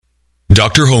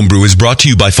Dr. Homebrew is brought to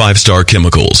you by 5-Star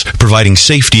Chemicals, providing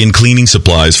safety and cleaning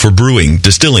supplies for brewing,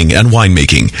 distilling, and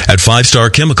winemaking at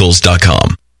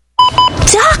 5starchemicals.com.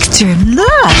 Doctor,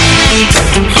 look!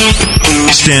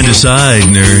 Stand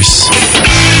aside, nurse.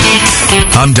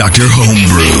 I'm Dr.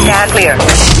 Homebrew. Stand clear.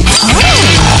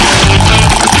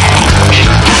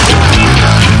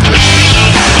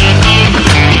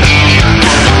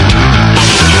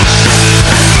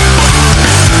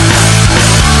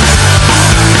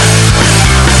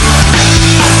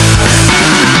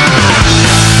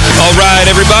 All right,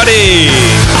 everybody.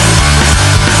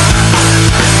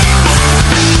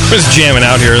 Just jamming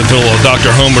out here. A little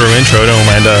Dr. Homebrew intro. Don't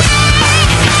mind.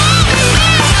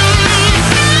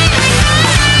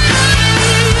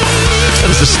 That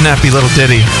was a snappy little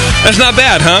ditty. That's not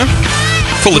bad, huh?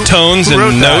 Full of tones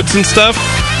and notes and stuff.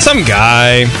 Some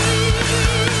guy.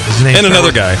 His name and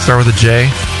another guy. Start with a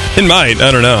J? It might.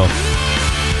 I don't know.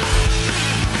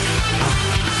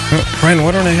 Oh, Brian,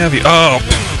 why don't I have you? Oh,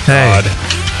 hey. God.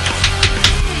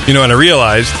 You know what I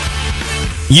realized?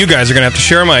 You guys are going to have to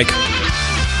share a mic.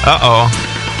 Uh-oh.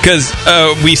 Because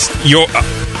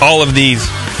all of these,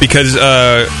 because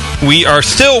we are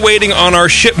still waiting on our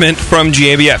shipment from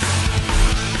GABF.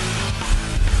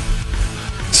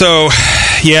 So,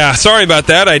 yeah, sorry about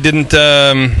that. I didn't...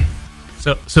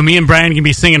 So me and Brian can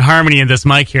be singing harmony in this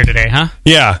mic here today, huh?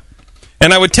 Yeah.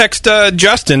 And I would text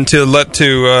Justin to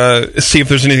see if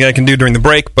there's anything I can do during the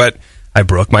break, but I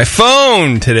broke my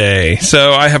phone today.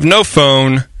 So I have no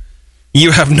phone.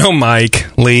 You have no mic,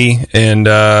 Lee, and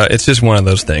it's just one of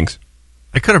those things.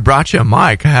 I could have brought you a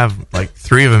mic. I have like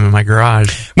 3 of them in my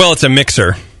garage. Well, it's a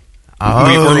mixer.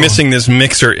 Oh. We're missing this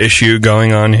mixer issue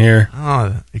going on here.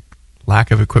 Oh,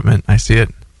 lack of equipment. I see it.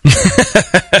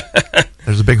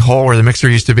 There's a big hole where the mixer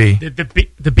used to be.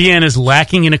 The BN is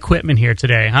lacking in equipment here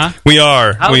today, huh? We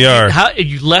are. How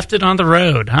you left it on the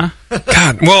road, huh?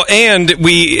 God. Well, and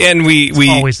we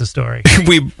always the story.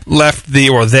 We left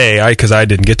because I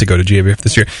didn't get to go to GABF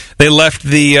this year. They left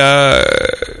the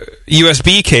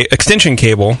USB extension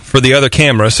cable for the other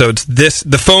camera, so it's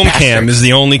the foam cam is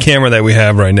the only camera that we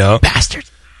have right now. Bastard.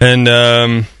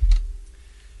 And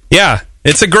yeah.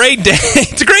 It's a great day.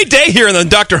 It's a great day here in the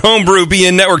Dr. Homebrew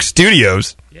BN Network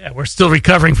studios. Yeah, we're still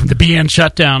recovering from the BN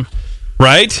shutdown.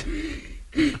 Right?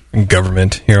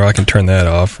 Government. Here, I can turn that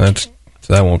off.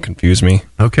 So that won't confuse me.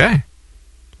 Okay.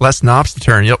 Less knobs to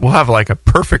turn. We'll have like a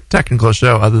perfect technical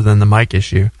show other than the mic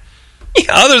issue.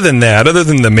 Yeah, other than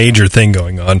the major thing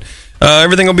going on,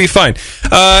 everything will be fine.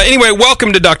 Anyway,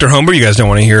 welcome to Dr. Homebrew. You guys don't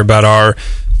want to hear about our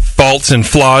faults and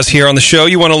flaws here on the show.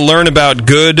 You want to learn about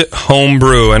good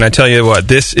homebrew, and I tell you what,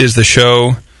 this is the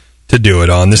show to do it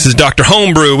on. This is Dr.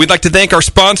 Homebrew. We'd like to thank our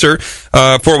sponsor,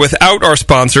 for without our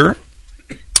sponsor,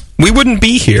 we wouldn't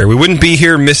be here. We wouldn't be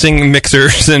here missing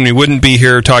mixers, and we wouldn't be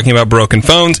here talking about broken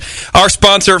phones. Our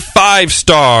sponsor,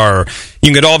 5-Star. You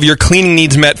can get all of your cleaning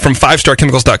needs met from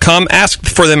 5starchemicals.com. Ask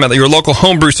for them at your local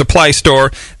homebrew supply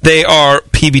store. They are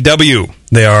PBW.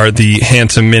 They are the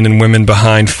handsome men and women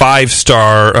behind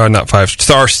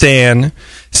 5-Star Stan,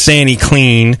 Sandy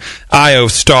Clean, IO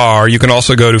Star. You can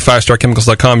also go to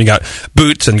 5starchemicals.com. You got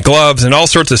boots and gloves and all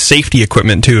sorts of safety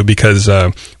equipment, too, because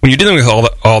when you're dealing with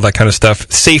all that kind of stuff,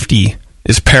 safety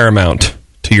is paramount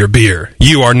to your beer.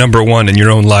 You are number one in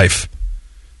your own life.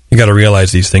 You got to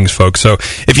realize these things, folks. So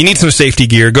if you need some safety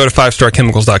gear, go to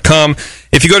 5starchemicals.com.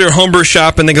 If you go to your homebrew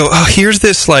shop and they go, oh, here's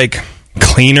this like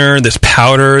cleaner, this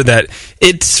powder that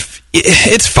it's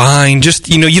fine. Just,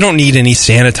 you don't need any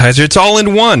sanitizer. It's all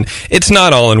in one. It's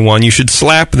not all in one. You should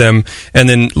slap them and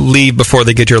then leave before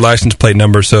they get your license plate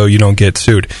number so you don't get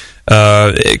sued.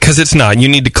 Because it's not. You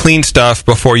need to clean stuff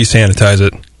before you sanitize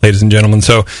it, ladies and gentlemen.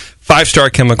 So 5-Star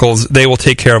Chemicals, they will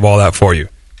take care of all that for you.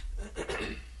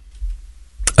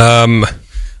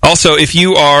 Also, if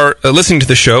you are listening to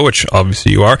the show, which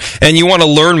obviously you are, and you want to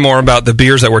learn more about the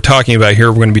beers that we're talking about here,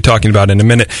 we're going to be talking about in a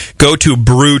minute, go to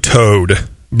BrewToad.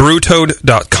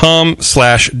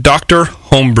 BrewToad.com/Dr.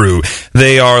 Homebrew.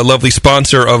 They are a lovely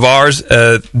sponsor of ours.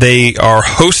 They are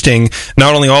hosting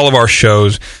not only all of our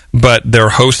shows, but they're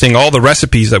hosting all the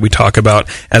recipes that we talk about,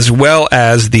 as well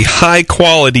as the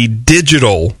high-quality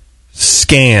digital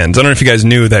scans. I don't know if you guys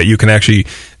knew that you can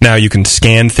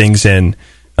scan things in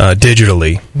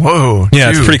digitally. Whoa. Yeah,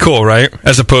 dude. It's pretty cool, right?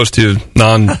 As opposed to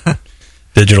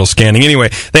non-digital scanning. Anyway,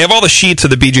 they have all the sheets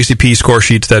of the BJCP score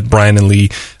sheets that Brian and Lee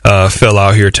fill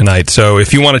out here tonight. So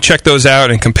if you want to check those out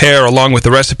and compare along with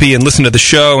the recipe and listen to the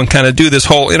show and kind of do this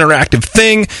whole interactive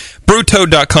thing,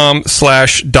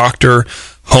 BrewToad.com/Dr.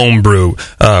 Homebrew.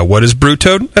 What is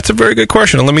BrewToad? That's a very good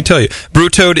question, and let me tell you.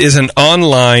 BrewToad is an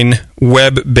online,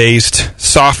 web-based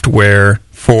software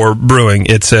for brewing.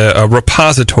 It's a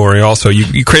repository also.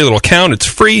 You create a little account. It's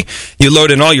free. You load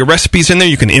in all your recipes in there.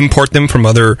 You can import them from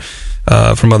other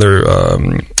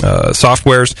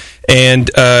softwares. And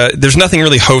there's nothing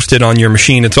really hosted on your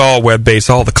machine. It's all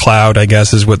web-based. All the cloud, I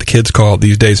guess, is what the kids call it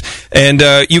these days. And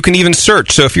you can even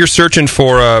search. So if you're searching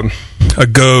for a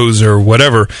Goes or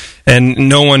whatever, and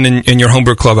no one in your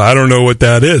homebrew club, I don't know what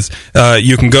that is,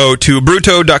 you can go to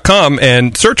Brewto.com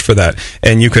and search for that.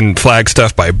 And you can flag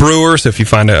stuff by brewers. If you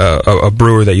find a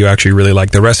brewer that you actually really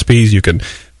like the recipes, you can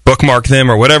bookmark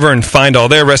them or whatever and find all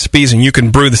their recipes, and you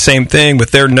can brew the same thing with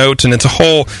their notes, and it's a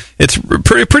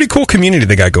pretty cool community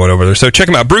they got going over there. So check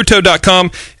them out,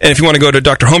 Brewto.com, and if you want to go to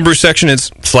Dr. Homebrew section,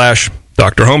 it's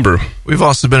 /Dr. Homebrew. We've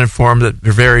also been informed that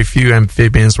very few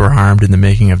amphibians were harmed in the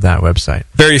making of that website.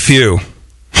 Very few.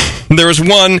 There was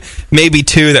one, maybe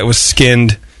two, that was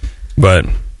skinned, but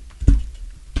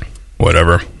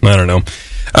whatever. I don't know.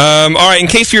 All right, in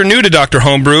case you're new to Dr.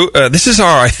 Homebrew, this is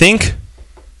our, I think,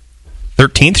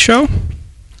 13th show?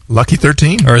 Lucky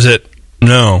 13? Or is it?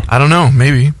 No. I don't know.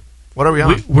 Maybe. What are we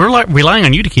on? We're relying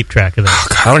on you to keep track of this. Oh,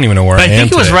 God, I don't even know where I am. I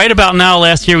think it was today. right about now.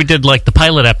 Last year we did like the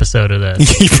pilot episode of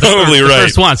this. You're probably right. The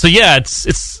first one. So yeah,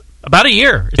 it's about a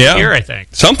year. It's a year, I think.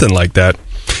 Something like that.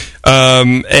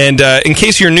 And in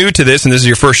case you're new to this, and this is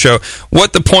your first show,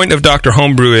 what the point of Dr.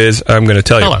 Homebrew is, I'm going to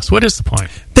tell you. Tell us, what is the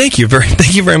point? Thank you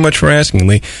very much for asking,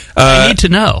 Lee. I need to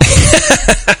know.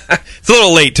 It's a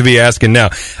little late to be asking now.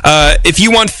 If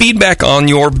you want feedback on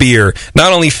your beer,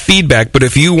 not only feedback, but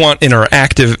if you want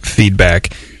interactive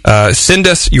feedback, send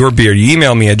us your beer. You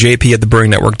email me at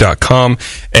jp@thebrewingnetwork.com,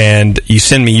 and you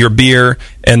send me your beer,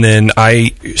 and then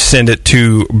I send it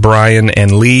to Brian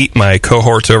and Lee, my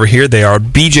cohorts over here. They are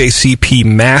BJCP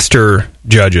master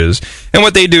judges, and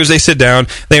what they do is they sit down,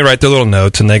 they write their little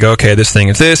notes, and they go, okay, this thing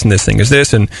is this, and this thing is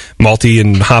this, and malty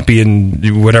and hoppy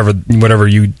and whatever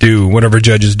you do, whatever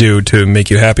judges do to make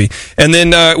you happy. And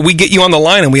then we get you on the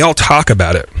line, and we all talk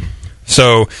about it.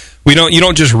 So you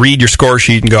don't just read your score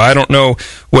sheet and go, I don't know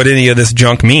what any of this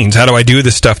junk means. How do I do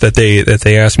the stuff that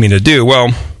they asked me to do? Well,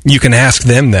 you can ask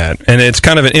them that, and it's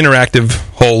kind of an interactive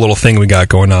whole little thing we got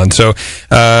going on. So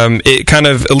it kind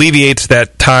of alleviates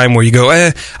that time where you go,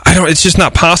 it's just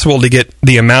not possible to get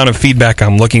the amount of feedback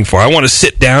I'm looking for. I want to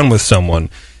sit down with someone,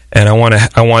 and I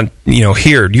want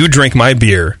here, you drink my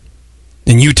beer,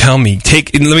 and you tell me,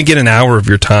 let me get an hour of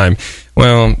your time.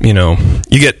 Well,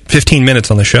 you get 15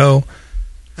 minutes on the show.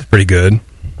 That's pretty good.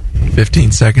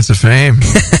 15 seconds of fame.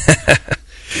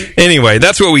 Anyway,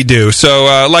 that's what we do. So,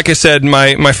 like I said,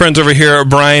 my friends over here are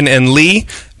Brian and Lee,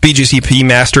 BGCP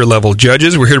Master Level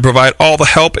Judges. We're here to provide all the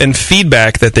help and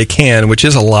feedback that they can, which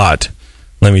is a lot.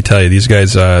 Let me tell you, these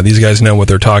guys know what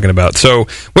they're talking about. So,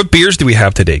 what beers do we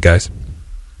have today, guys?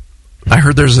 I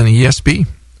heard there's an ESB,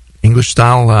 English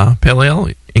style pale ale,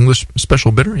 English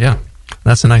special bitter. Yeah,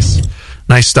 that's a nice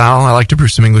style. I like to brew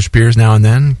some English beers now and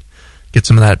then. Get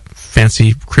some of that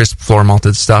fancy, crisp,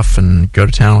 floor-malted stuff and go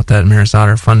to town with that Maris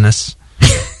Otter funness.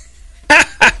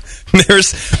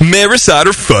 Maris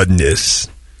Otter funness.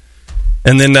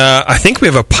 And then I think we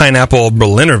have a pineapple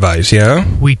Berliner Weiss, yeah?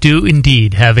 We do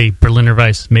indeed have a Berliner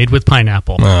Weiss made with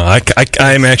pineapple.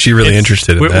 I'm actually really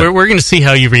interested in that. We're going to see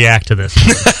how you react to this.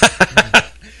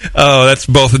 Oh, that's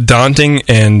both daunting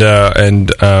and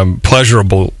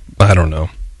pleasurable, I don't know,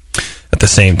 at the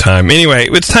same time. Anyway,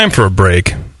 it's time for a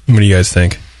break. What do you guys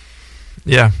think?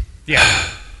 Yeah.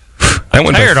 I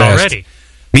went tired fast. already.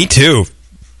 Me too.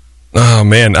 Oh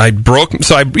man, I broke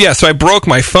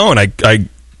my phone.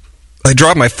 I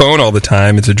drop my phone all the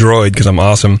time. It's a Droid because I'm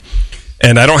awesome,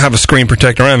 and I don't have a screen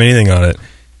protector. I don't have anything on it,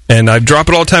 and I drop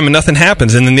it all the time, and nothing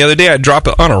happens. And then the other day, I drop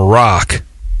it on a rock,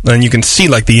 and you can see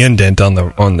like the indent on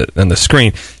the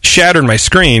screen. Shattered my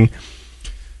screen.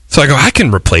 So I go, I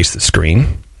can replace the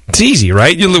screen. It's easy,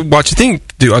 right? You watch the thing,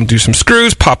 undo some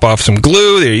screws, pop off some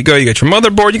glue. There you go. You got your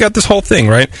motherboard. You got this whole thing,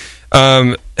 right?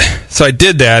 So I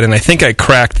did that, and I think I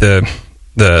cracked the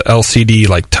LCD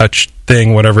like touch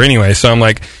thing, whatever. Anyway, so I'm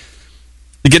like,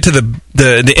 you get to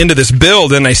the end of this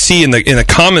build, and I see in the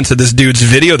comments of this dude's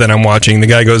video that I'm watching, the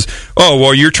guy goes, "Oh,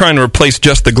 well, you're trying to replace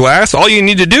just the glass. All you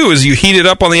need to do is you heat it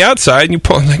up on the outside, and you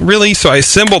pull." I'm like, really? So I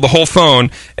assembled the whole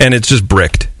phone, and it's just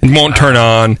bricked. It won't turn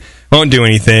on, won't do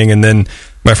anything, and then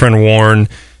my friend Warren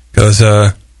goes,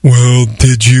 well,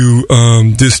 did you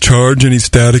discharge any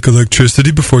static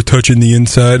electricity before touching the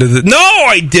inside of the... No,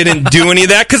 I didn't do any of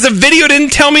that because the video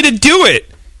didn't tell me to do it.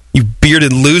 You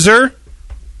bearded loser.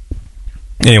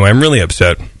 Anyway, I'm really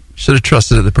upset. Should have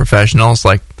trusted the professionals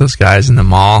like those guys in the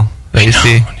mall that you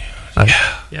see.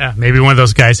 Yeah, maybe one of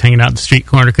those guys hanging out in the street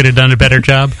corner could have done a better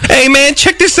job. Hey, man,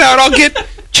 check this out.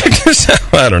 check this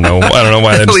out. I don't know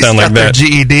why that sound like that.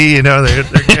 GED, you know, they're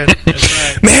good.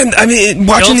 Man, I mean,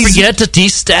 watching Don't forget to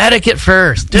de-static it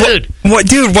first, dude.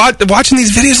 Watching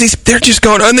these videos, they're just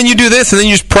going, and then you do this, and then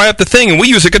you just pry up the thing, and we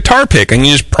use a guitar pick, and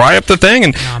you just pry up the thing,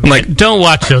 and I'm like, don't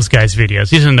watch those guys'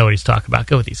 videos. He doesn't know what he's talking about.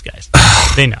 Go with these guys.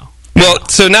 They know. Well,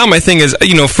 so now my thing is, for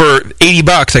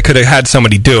 $80, I could have had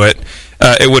somebody do it.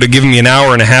 It would have given me an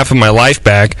hour and a half of my life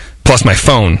back, plus my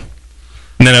phone.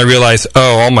 And then I realized,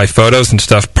 all my photos and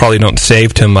stuff probably don't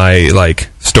save to my,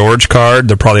 storage card.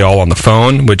 They're probably all on the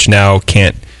phone, which now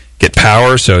can't get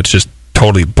power, so it's just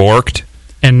totally borked.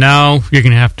 And now you're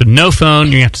going to have to, no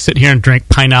phone, you're going to have to sit here and drink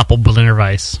pineapple Berliner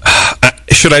Weiss.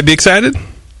 Should I be excited?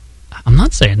 I'm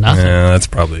not saying nothing. Yeah, that's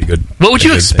probably a good. What would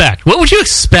you expect? What would you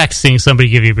expect seeing somebody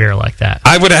give you beer like that?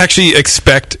 I would actually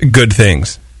expect good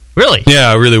things. Really? Yeah,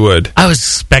 I really would. I was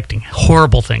expecting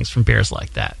horrible things from beers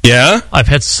like that. Yeah? I've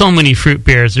had so many fruit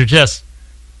beers. They're just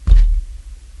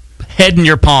head in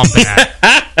your palm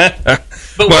bad.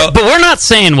 But we're not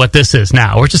saying what this is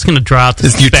now. We're just going to draw out the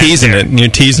You're teasing it. You're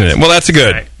teasing it. Well, that's a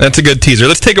good teaser.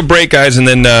 Let's take a break, guys, and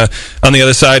then on the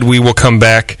other side, we will come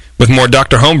back with more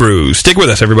Dr. Homebrew. Stick with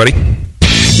us, everybody.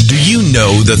 Do you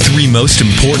know the 3 most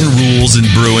important rules in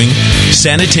brewing?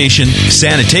 Sanitation,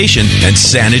 sanitation, and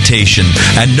sanitation.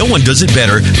 And no one does it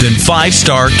better than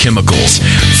 5-Star Chemicals.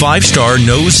 5-Star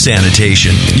knows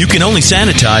sanitation. You can only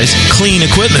sanitize clean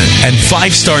equipment. And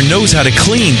 5-Star knows how to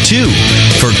clean, too.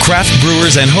 For craft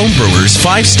brewers and home brewers,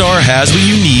 5-Star has what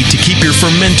you need to keep your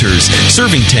fermenters,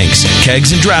 serving tanks,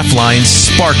 kegs, and draft lines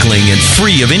sparkling and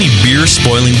free of any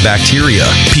beer-spoiling bacteria.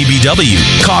 PBW,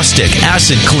 caustic,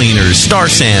 acid cleaners, Star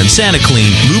Sand, SaniClean,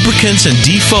 lubricants and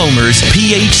defoamers,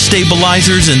 pH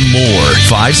stabilizers, and more.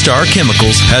 5-Star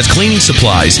Chemicals has cleaning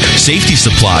supplies, safety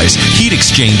supplies, heat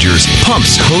exchangers,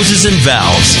 pumps, hoses, and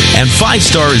valves. And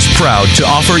 5-Star is proud to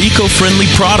offer eco-friendly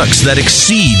products that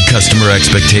exceed customer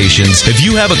expectations. If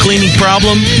you have a cleaning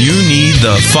problem, you need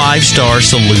the 5-Star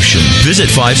solution. Visit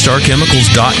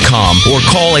 5starchemicals.com or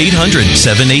call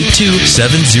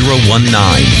 800-782-7019.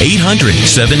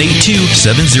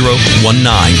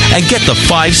 800-782-7019 and get the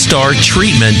 5-Star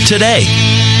treatment today.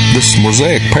 This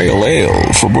Mosaic Pale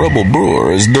Ale from Rebel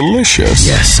Brewer is delicious.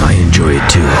 Yes, I enjoy it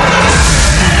too.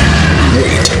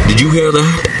 Wait, did you hear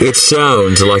that? It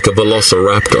sounds like a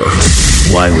velociraptor.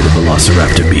 Why would a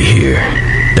velociraptor be here?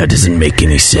 That doesn't make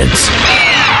any sense.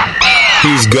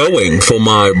 He's going for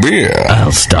my beer.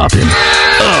 I'll stop him.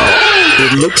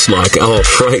 It looks like our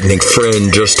frightening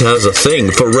friend just has a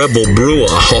thing for Rebel Brewer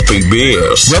hoppy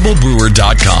beers.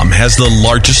 RebelBrewer.com has the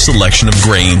largest selection of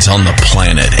grains on the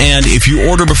planet. And if you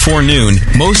order before noon,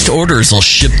 most orders will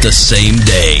ship the same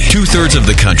day. 2/3 of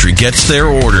the country gets their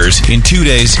orders in 2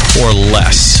 days or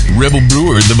less. Rebel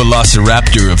Brewer, the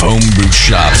velociraptor of homebrew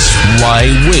shops.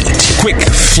 Why wait? Quick,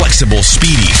 flexible,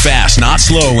 speedy, fast, not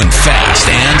slow, and fast,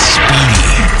 and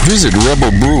speedy. Visit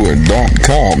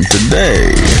RebelBrewer.com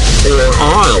today. Or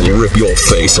I'll rip your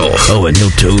face off. Oh, and he'll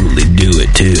totally do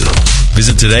it too.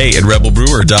 Visit today at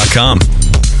RebelBrewer.com.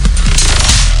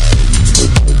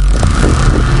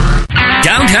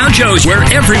 Downtown Joe's, where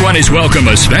everyone is welcome,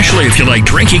 especially if you like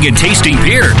drinking and tasting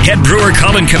beer. Head brewer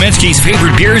Colin Kaminsky's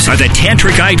favorite beers are the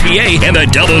Tantric IPA and the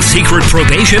Double Secret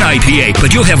Probation IPA.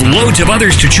 But you'll have loads of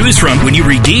others to choose from when you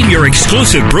redeem your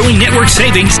exclusive Brewing Network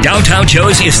savings. Downtown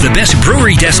Joe's is the best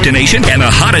brewery destination and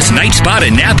the hottest night spot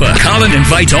in Napa. Colin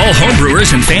invites all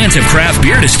homebrewers and fans of craft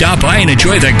beer to stop by and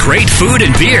enjoy the great food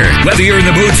and beer. Whether you're in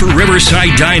the mood for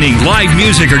riverside dining, live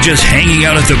music, or just hanging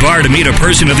out at the bar to meet a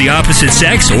person of the opposite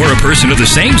sex or a person of the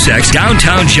same sex,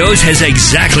 Downtown Joe's has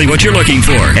exactly what you're looking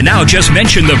for. And now just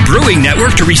mention the Brewing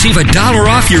Network to receive $1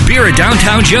 off your beer at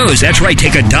Downtown Joe's. That's right,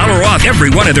 take $1 off every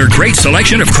one of their great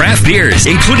selection of craft beers,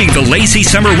 including the Lazy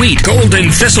Summer Wheat,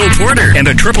 Golden Thistle Porter, and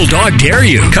the Triple Dog Dare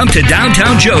You. Come to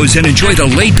Downtown Joe's and enjoy the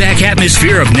laid-back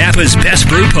atmosphere of Napa's best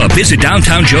brew pub. Visit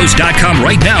downtownjoes.com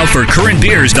right now for current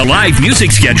beers, the live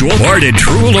music schedule, or to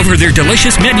drool over their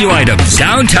delicious menu items.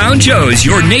 Downtown Joe's,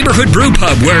 your neighborhood brew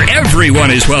pub where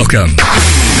everyone is welcome. Dr.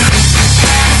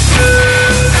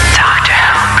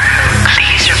 Homebrew,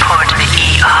 please report to the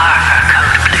ER for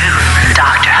code blue.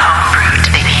 Dr. Homebrew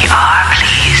to the ER,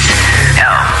 please.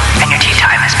 Oh, and your tea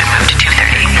time has been moved to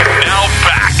 2:30. Now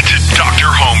back to Dr.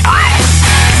 Homebrew.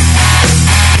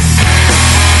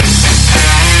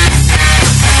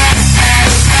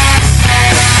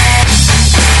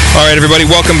 All right, everybody,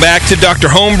 welcome back to Dr.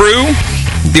 Homebrew,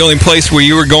 the only place where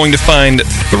you are going to find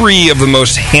 3 of the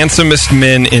most handsomest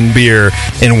men in beer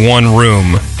in one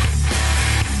room.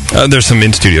 There's some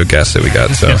in-studio guests that we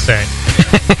got. So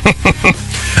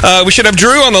we should have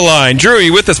Drew on the line. Drew, are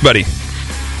you with us, buddy?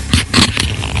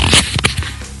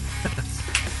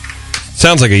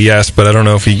 Sounds like a yes, but I don't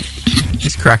know if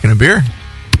he's cracking a beer.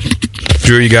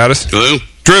 Drew, you got us? Hello?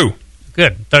 Drew.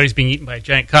 Good. Thought he was being eaten by a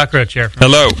giant cockroach here.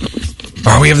 Hello.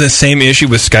 Oh, we have the same issue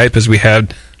with Skype as we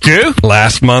had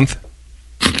last month.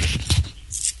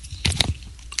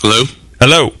 Hello?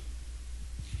 Hello.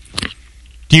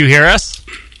 Do you hear us?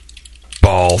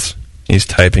 Balls. He's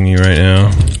typing you right now.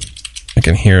 I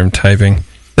can hear him typing.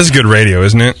 This is good radio,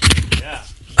 isn't it? Yeah.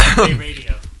 Great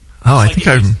radio. Oh, I think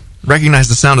I recognize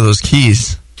the sound of those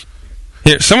keys.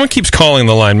 Here, someone keeps calling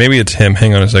the line. Maybe it's him.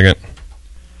 Hang on a second.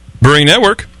 Brewing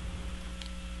Network.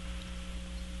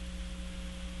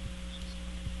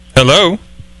 Hello?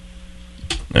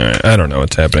 All right, I don't know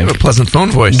what's happening. What a pleasant phone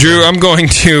voice. Drew, I'm going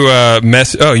to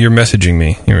Oh, you're messaging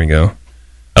me. Here we go.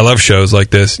 I love shows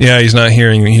like this. Yeah, he's not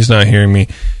hearing me. He's not hearing me.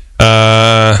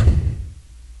 Let's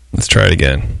try it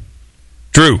again.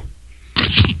 Drew.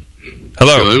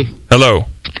 Hello. Hello. Hello.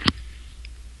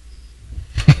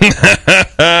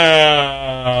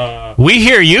 We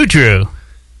hear you, Drew.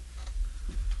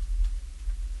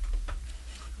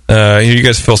 Here, you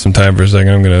guys fill some time for a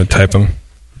second. I'm going to type him.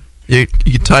 You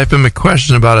type him a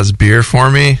question about his beer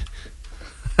for me.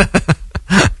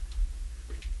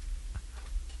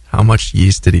 How much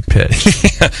yeast did he pitch?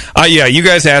 Yeah, you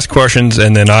guys ask questions,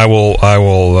 and then I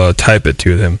will type it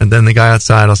to them. And then the guy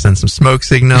outside will send some smoke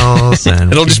signals,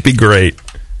 and it'll just be great.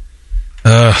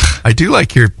 I do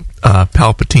like your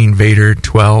Palpatine Vader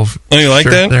 12. Oh, you like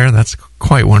that? There, that's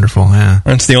quite wonderful. Yeah,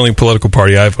 that's the only political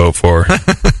party I vote for.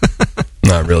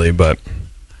 Not really, but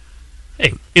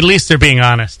hey, at least they're being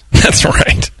honest. That's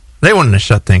right. They wouldn't have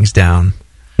shut things down.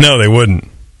 No, they wouldn't.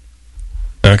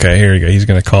 Okay, here we go. He's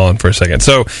going to call in for a second.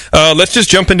 So let's just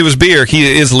jump into his beer.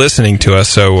 He is listening to us,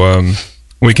 so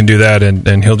we can do that,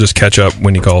 and he'll just catch up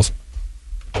when he calls.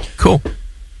 Cool.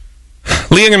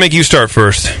 Lee, I'm going to make you start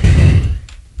first.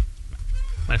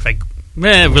 If I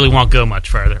really won't go much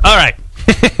further. All right.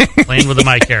 Playing with the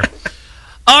mic here.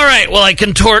 All right, well, I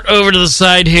contort over to the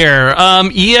side here.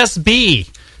 ESB.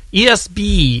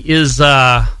 ESB is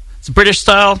it's a British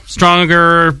style,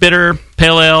 stronger, bitter,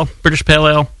 pale ale, British pale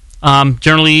ale.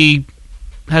 Generally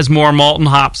has more malt and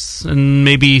hops and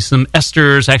maybe some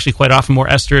esters, actually quite often more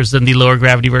esters than the lower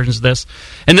gravity versions of this.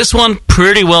 And this one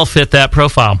pretty well fit that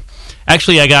profile.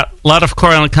 Actually, I got a lot of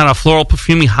kind of floral,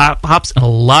 perfumey hops and a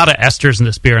lot of esters in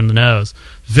this beer in the nose.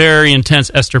 Very intense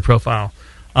ester profile.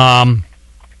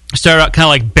 Started out kind of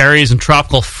like berries and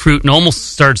tropical fruit and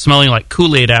almost started smelling like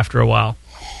Kool-Aid after a while.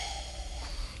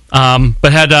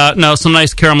 But had some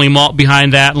nice caramelly malt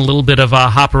behind that and a little bit of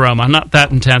hop aroma. Not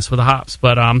that intense with the hops,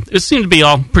 but it seemed to be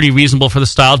all pretty reasonable for the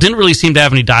style. Didn't really seem to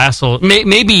have any diacetyl.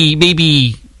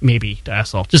 Maybe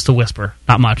diacetyl. Just a whisper.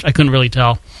 Not much. I couldn't really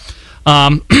tell.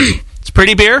 It's a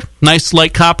pretty beer. Nice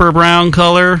light copper brown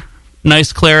color.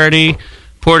 Nice clarity.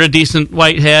 Poured a decent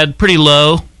white head. Pretty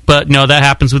low, but that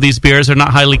happens with these beers. They're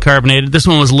not highly carbonated. This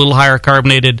one was a little higher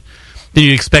carbonated than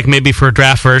you'd expect maybe for a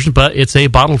draft version, but it's a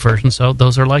bottled version, so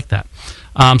those are like that.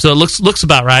 So it looks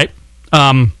about right.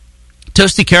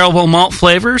 Toasty caramel malt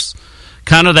flavors,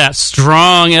 kind of that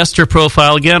strong ester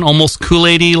profile again, almost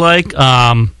Kool-Aid-y like.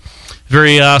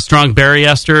 Very strong berry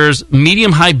esters,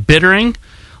 medium-high bittering,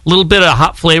 a little bit of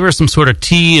hop flavor, some sort of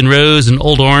tea and rose and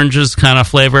old oranges kind of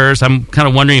flavors. I'm kind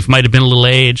of wondering if it might have been a little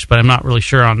aged, but I'm not really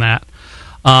sure on that.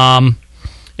 And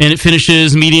it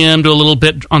finishes medium to a little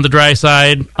bit on the dry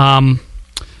side. God,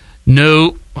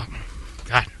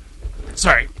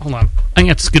 sorry, hold on. I'm going to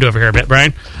have to scoot over here a bit,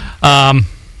 Brian. I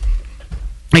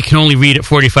can only read at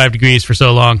 45 degrees for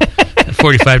so long. At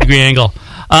 45-degree angle.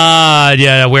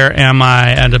 Where am I?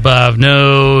 And above.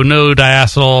 No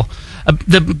diacetyl.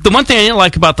 The one thing I didn't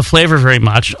like about the flavor very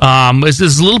much is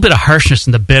there's a little bit of harshness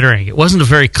in the bittering. It wasn't a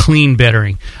very clean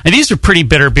bittering. And these are pretty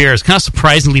bitter beers, kind of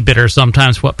surprisingly bitter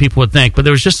sometimes, what people would think. But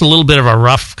there was just a little bit of a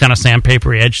rough kind of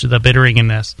sandpapery edge to the bittering in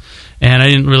this. And I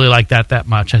didn't really like that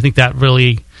much. I think that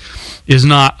really is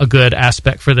not a good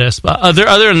aspect for this. But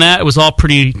other than that, it was all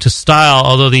pretty to style,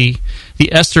 although the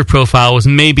ester profile was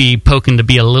maybe poking to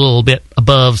be a little bit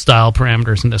above style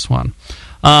parameters in this one.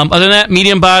 Other than that,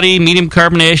 medium body, medium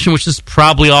carbonation, which is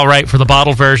probably all right for the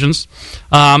bottle versions.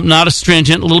 Not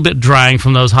astringent, a little bit drying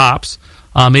from those hops.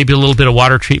 Maybe a little bit of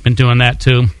water treatment doing that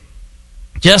too.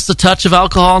 Just a touch of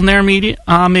alcohol in there,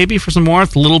 maybe for some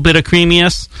warmth. A little bit of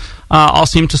creaminess. All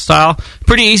seem to style.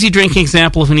 Pretty easy drinking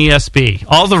example of an ESB.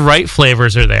 All the right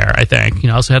flavors are there, I think.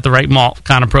 Also had the right malt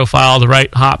kind of profile, the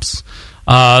right hops.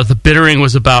 The bittering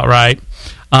was about right.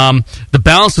 The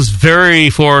balance was very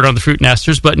forward on the fruit and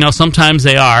esters, but sometimes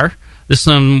they are. This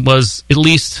one was at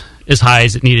least as high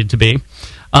as it needed to be.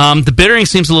 The bittering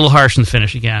seems a little harsh in the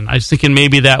finish again. I was thinking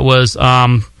maybe that was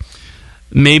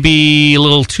maybe a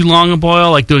little too long a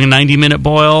boil, like doing a 90-minute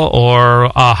boil, or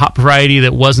a hop variety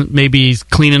that wasn't maybe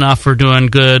clean enough for doing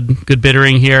good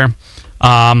bittering here,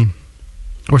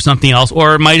 or something else,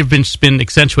 or it might have been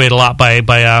accentuated a lot by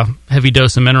a heavy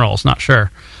dose of minerals. Not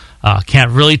sure.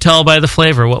 Can't really tell by the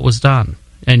flavor what was done,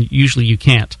 and usually you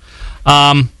can't.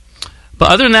 But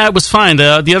other than that, it was fine.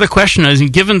 The other question is,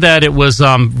 given that it was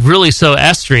really so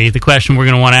estery, the question we're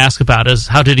going to want to ask about is,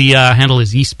 how did he handle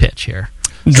his yeast pitch here?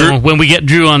 So when we get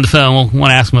Drew on the phone, we'll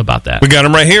want to ask him about that. We got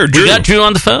him right here. Drew. We got Drew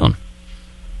on the phone.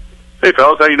 Hey,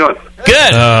 fellas, how you doing?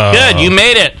 Good. Good. You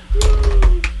made it.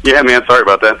 Yeah, man. Sorry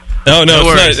about that. No,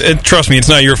 it's not, trust me, it's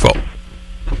not your fault.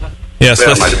 Yes,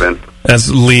 that might have been. That's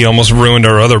Lee almost ruined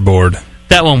our other board.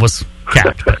 That one was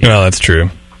capped. Well, that's true.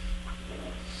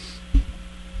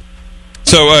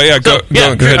 So, go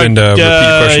ahead and repeat your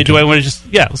question. Do I want to just...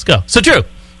 Yeah, let's go. So, Drew,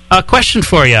 a question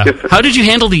for you. How did you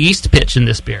handle the yeast pitch in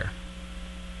this beer?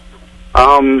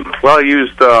 Well, I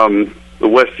used the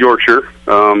West Yorkshire.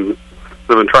 I've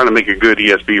been trying to make a good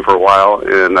ESB for a while,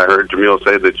 and I heard Jamil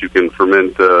say that you can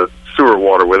ferment sewer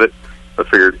water with it. I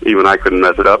figured even I couldn't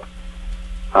mess it up.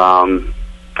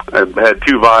 I've had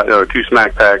two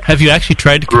smack packs. Have you actually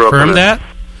tried to confirm that?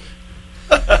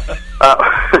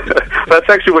 That's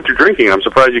actually what you're drinking. I'm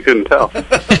surprised you couldn't tell.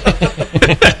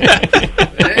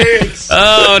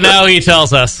 Oh, now he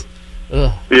tells us.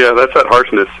 Ugh. Yeah, that's that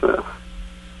harshness.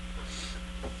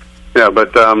 Yeah,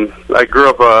 but I grew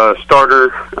up a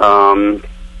starter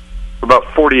about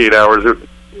 48 hours, to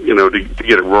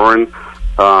get it roaring,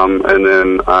 and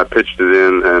then I pitched it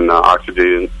in and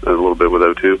oxygenated a little bit with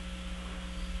O2.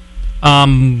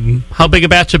 How big a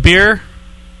batch of beer?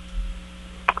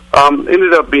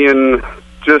 Ended up being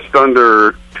just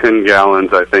under 10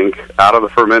 gallons, I think, out of the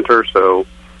fermenter. So,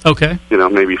 okay,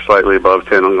 maybe slightly above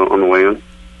 10 on the way in.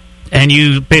 And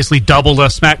you basically doubled a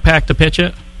smack pack to pitch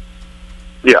it?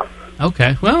 Yeah.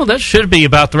 Okay. Well, that should be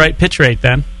about the right pitch rate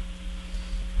then.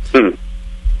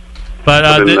 But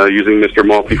I've been using Mr.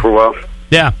 Maltby for a while.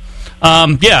 Yeah.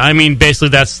 I mean, basically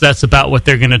that's about what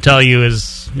they're going to tell you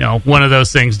is, one of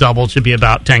those things doubled should be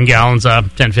about 10 gallons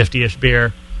of 1050-ish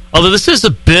beer. Although this is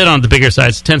a bit on the bigger side.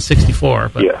 It's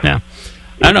 1064. But yeah.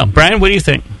 I don't know. Brian, what do you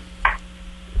think?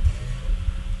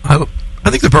 I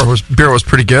think the beer was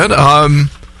pretty good.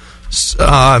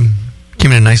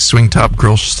 Came in a nice swing top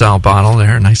grill style bottle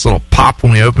there. A nice little pop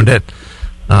when we opened it.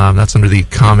 That's under the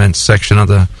comments section of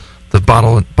the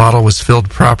bottle. Bottle was filled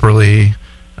properly.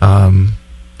 There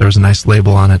was a nice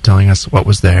label on it telling us what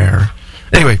was there.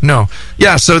 Anyway, no.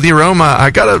 Yeah, so the aroma, I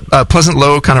got a pleasant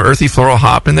low kind of earthy floral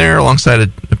hop in there alongside a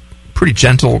pretty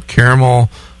gentle caramel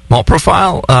malt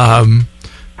profile.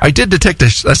 I did detect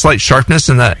a slight sharpness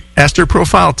in that ester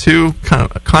profile too,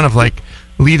 kind of like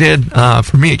leaded.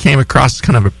 For me, it came across as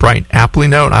kind of a bright appley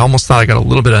note. I almost thought I got a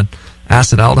little bit of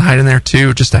acetaldehyde in there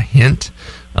too, just a hint.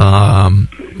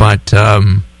 But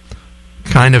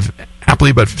kind of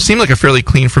appley, but seemed like a fairly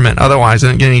clean ferment. Otherwise, I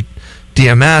didn't get any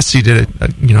DMS. You did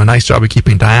a nice job of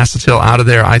keeping diacetyl out of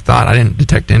there. I thought I didn't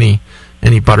detect any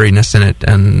butteriness in it,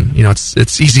 and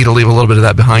it's easy to leave a little bit of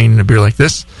that behind in a beer like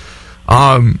this.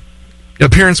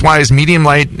 Appearance-wise, medium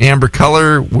light amber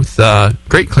color with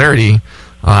great clarity.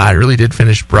 It really did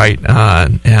finish bright,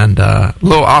 and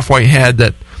low off-white head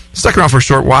that stuck around for a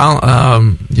short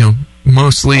while.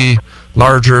 Mostly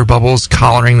larger bubbles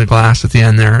collaring the glass at the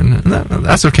end there, and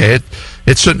that's okay.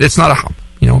 It's not a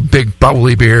big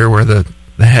bubbly beer where the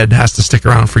head has to stick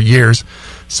around for years,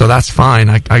 so that's fine.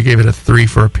 I gave it a 3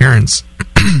 for appearance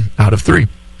out of 3.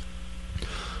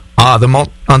 The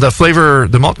malt on the flavor,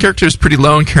 the malt character is pretty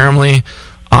low and caramelly.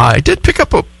 I did pick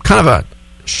up a kind of a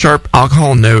sharp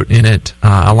alcohol note in it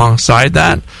alongside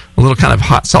that, a little kind of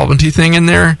hot solventy thing in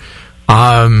there,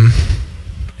 and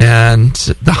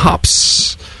the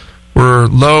hops were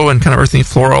low and kind of earthy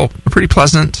floral, pretty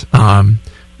pleasant.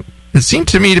 It seemed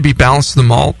to me to be balanced to the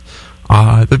malt.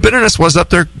 The bitterness was up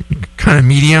there, kind of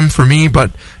medium for me,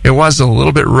 but it was a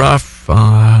little bit rough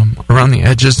around the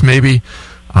edges, maybe.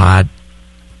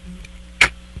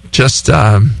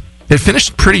 It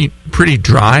finished pretty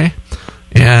dry,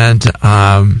 and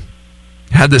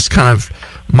had this kind of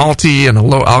malty and a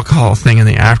low alcohol thing in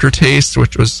the aftertaste,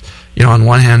 which was, on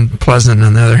one hand pleasant, and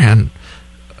on the other hand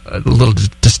a little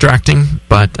distracting.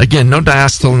 But again, no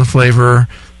diacetyl in the flavor.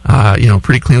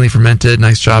 Pretty cleanly fermented.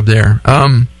 Nice job there.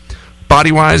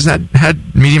 Body-wise, that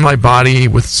had medium light body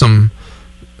with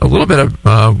a little bit of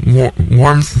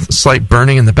warmth, slight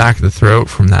burning in the back of the throat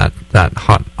from that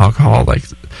hot alcohol. And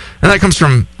that comes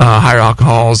from higher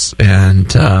alcohols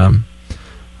and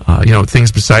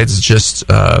things besides just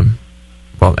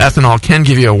ethanol can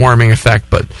give you a warming effect,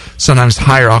 but sometimes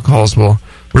higher alcohols will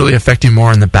really affect you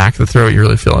more in the back of the throat. You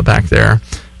really feel it back there,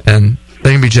 and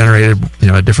they can be generated,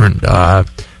 at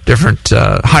different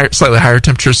slightly higher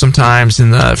temperatures sometimes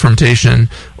in the fermentation,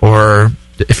 or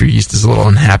if your yeast is a little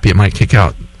unhappy, it might kick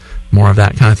out more of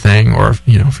that kind of thing, or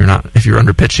if you're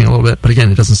under pitching a little bit. But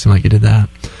again, it doesn't seem like you did that.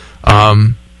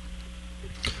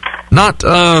 Not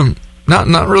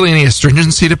really any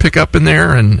astringency to pick up in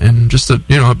there, and just a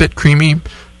bit creamy,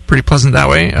 pretty pleasant that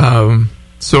way.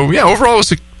 So yeah, overall it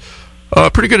was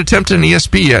a pretty good attempt at an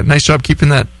ESB. Yeah, nice job keeping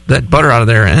that butter out of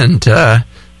there. And the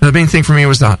main thing for me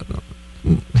was the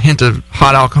hint of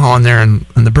hot alcohol in there and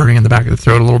the burning in the back of the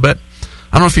throat a little bit.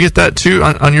 I don't know if you get that too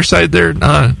on your side there,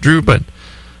 Drew, but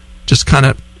just kind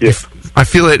of, I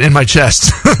feel it in my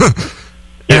chest.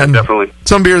 Yeah, definitely.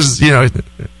 Some beers,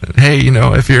 hey,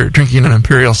 if you're drinking an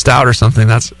imperial stout or something,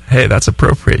 that's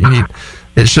appropriate.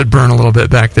 It should burn a little bit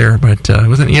back there, but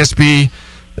with an ESB,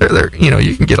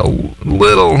 you can get a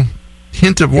little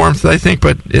hint of warmth, I think,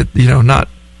 but it, not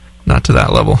to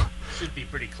that level. Should be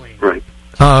pretty clean. Right.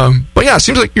 But yeah, it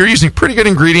seems like you're using pretty good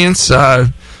ingredients.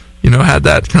 Had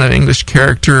that kind of English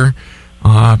character,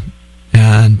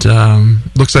 and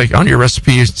looks like on your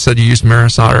recipe you said you used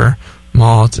Maris Otter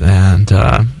malt, and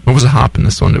what was the hop in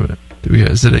this one?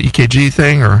 Is it an EKG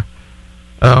thing or?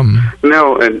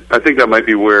 No, and I think that might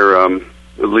be where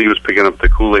Lee was picking up the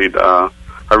Kool-Aid. I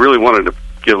really wanted to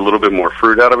get a little bit more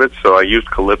fruit out of it, so I used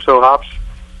Calypso hops.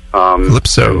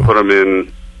 Calypso. And put them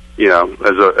in,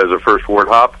 as a first wort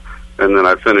hop, and then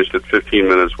I finished at 15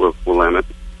 minutes with Willamette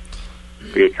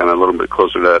to get kind of a little bit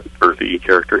closer to that earthy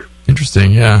character.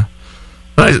 Interesting, yeah.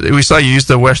 We saw you use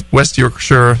the West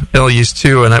Yorkshire ale yeast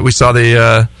too, and we saw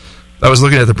I was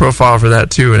looking at the profile for that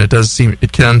too, and it does seem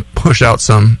it can push out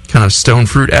some kind of stone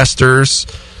fruit esters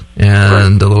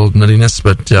and a little nuttiness,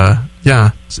 but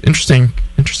yeah, it's interesting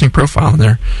profile in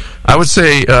there. I would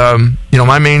say,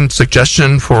 my main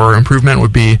suggestion for improvement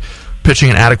would be pitching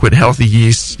an adequate healthy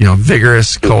yeast,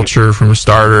 vigorous culture from a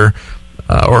starter,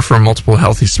 or from multiple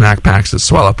healthy smack packs that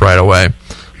swell up right away.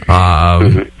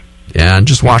 And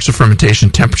just watch the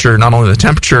fermentation temperature. Not only the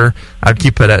temperature, I'd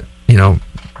keep it at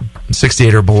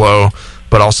 68 or below,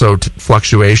 but also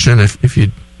fluctuation if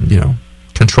you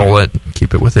control it,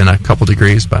 keep it within a couple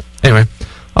degrees. But anyway,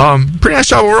 pretty nice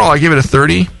job overall. I give it a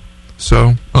 30.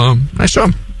 So nice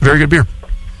job. Very good beer.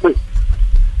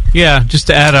 Yeah, just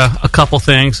to add a couple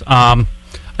things. I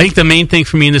think the main thing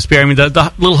for me in this beer,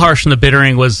 the little harsh in the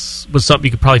bittering was something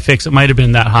you could probably fix. It might have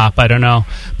been that hop, I don't know.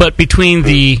 But between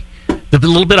the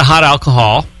little bit of hot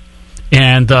alcohol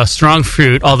and the strong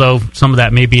fruit, although some of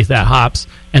that may be that hops,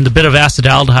 and the bit of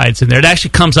acetaldehydes in there, it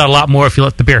actually comes out a lot more if you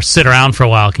let the beer sit around for a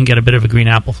while. It can get a bit of a green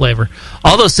apple flavor.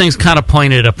 All those things kind of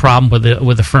pointed at a problem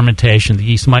with the fermentation. The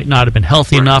yeast might not have been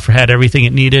healthy enough or had everything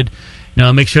it needed.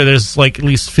 Make sure there's at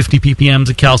least 50 ppms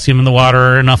of calcium in the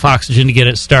water, enough oxygen to get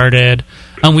it started.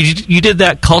 You did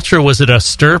that culture, was it a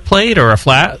stir plate or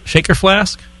a shaker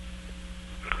flask?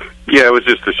 Yeah, it was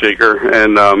just a shaker,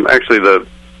 and actually the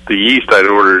yeast I'd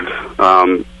ordered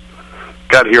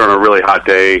got here on a really hot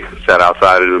day, sat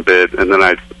outside it a bit, and then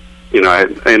I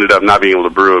ended up not being able to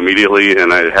brew immediately,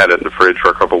 and I had it in the fridge for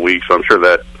a couple of weeks, so I'm sure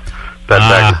that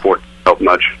back and forth helped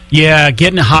much. Yeah,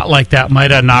 getting it hot like that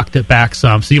might have knocked it back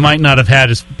some, so you might not have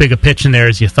had as big a pitch in there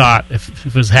as you thought if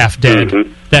it was half dead.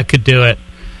 Mm-hmm. That could do it.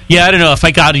 Yeah, I don't know, if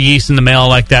I got a yeast in the mail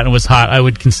like that and it was hot, I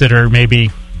would consider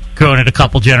maybe growing it a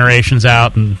couple generations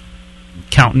out and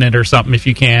counting it or something if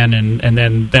you can, and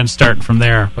then starting from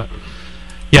there. But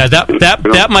yeah,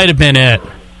 that might have been it.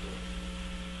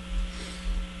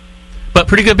 But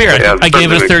pretty good beer. I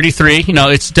gave it a 33.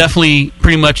 It's definitely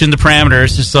pretty much in the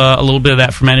parameters. Just a little bit of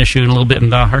that ferment issue and a little bit in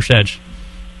the harsh edge.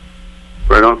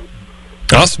 Right on.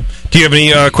 Awesome. Do you have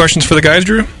any questions for the guys,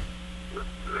 Drew?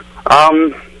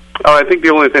 I think the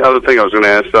only other thing I was going to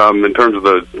ask, in terms of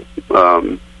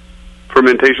the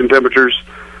fermentation temperatures,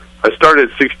 I started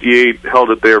at 68,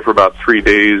 held it there for about 3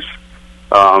 days,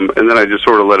 and then I just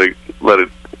sort of let it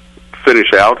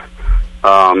finish out.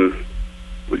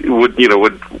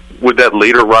 Would that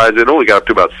later rise? It only got up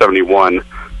to about 71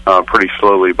 pretty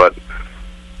slowly, but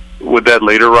would that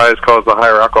later rise cause the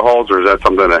higher alcohols, or is that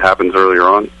something that happens earlier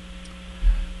on?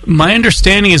 My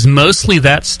understanding is mostly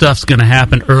that stuff's going to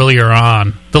happen earlier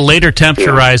on. The later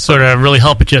temperature rise sort of really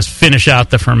help it just finish out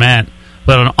the ferment.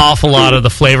 But an awful lot of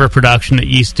the flavor production that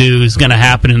yeast do is going to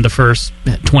happen in the first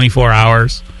 24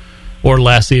 hours or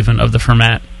less even of the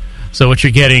ferment. So what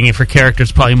you're getting, if your character,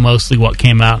 is probably mostly what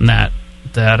came out in that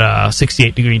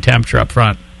 68-degree temperature up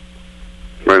front.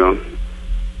 Right on.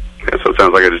 Yeah, so it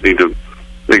sounds like I just need to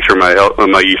make sure my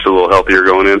yeast is a little healthier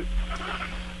going in.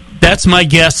 That's my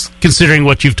guess, considering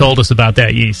what you've told us about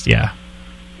that yeast, yeah.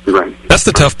 Right. That's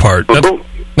the tough part. Well, cool.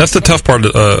 That's the tough part,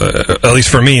 at least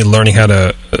for me, when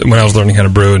I was learning how to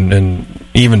brew, and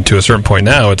even to a certain point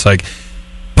now, it's like,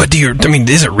 but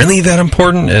is it really that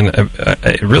important? And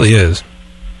it really is.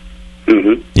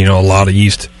 Mm-hmm. A lot of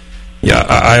yeast. Yeah,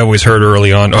 I always heard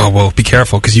early on, oh, well, be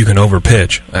careful because you can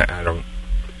overpitch.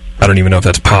 I don't even know if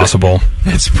that's possible.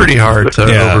 It's pretty hard to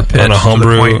overpitch on a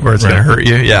homebrew, to the point where it's going to hurt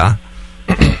you. Yeah.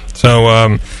 So,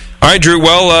 all right, Drew.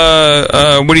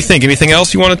 Well, what do you think? Anything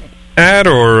else you want to add,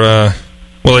 or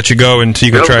we'll let you go until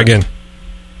you go try again?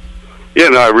 Yeah,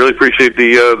 no, I really appreciate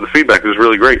the feedback. It was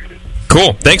really great.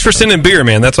 Cool. Thanks for sending beer,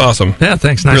 man. That's awesome. Yeah,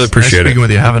 thanks. Nice, really appreciate nice speaking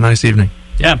with you. Have a nice evening.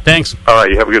 Yeah, thanks. All right,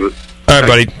 you have a good one. All right,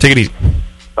 buddy. Take it easy.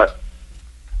 Bye.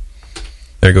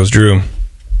 There goes Drew.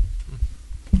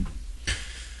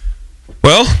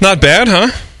 Well, not bad,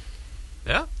 huh?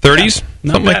 Yeah. 30s?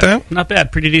 Not Something like bad. that? Not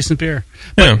bad. Pretty decent beer.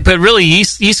 Yeah. But really,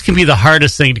 yeast can be the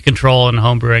hardest thing to control in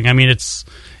homebrewing. I mean,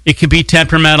 it can be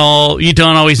temperamental. You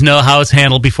don't always know how it's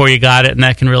handled before you got it, and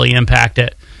that can really impact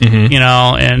it. Mm-hmm.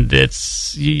 And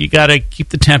you got to keep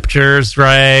the temperatures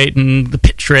right and the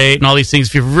pitch rate and all these things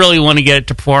if you really want to get it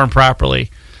to perform properly.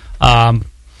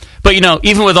 But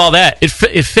even with all that, it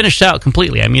finished out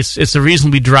completely. I mean, it's a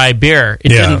reasonably dry beer. It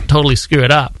didn't totally screw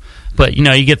it up. But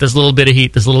you get this little bit of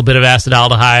heat, this little bit of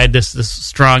acetaldehyde, this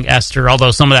strong ester.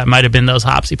 Although some of that might have been those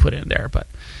hops he put in there, but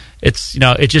it's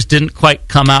it just didn't quite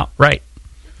come out right.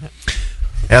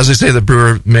 As they say, the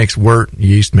brewer makes wort,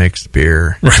 yeast makes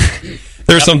beer. Right.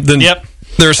 There's something. Yep.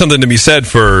 There's something to be said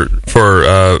for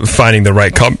finding the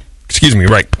right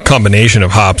right combination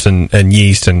of hops and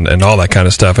yeast and all that kind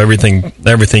of stuff. Everything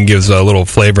gives a little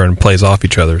flavor and plays off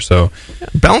each other. So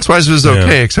balance wise, it was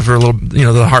okay, except for a little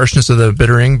the harshness of the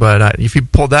bittering. But if you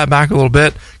pulled that back a little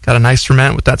bit, got a nice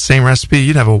ferment with that same recipe,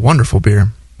 you'd have a wonderful beer.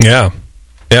 Yeah.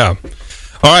 All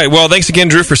right. Well, thanks again,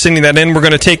 Drew, for sending that in. We're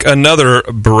going to take another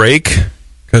break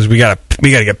because we got to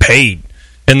get paid.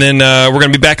 And then we're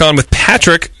going to be back on with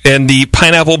Patrick and the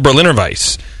Pineapple Berliner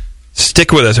Weiss.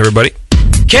 Stick with us, everybody.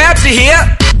 Cabs are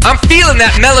here. I'm feeling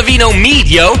that Melavino mead,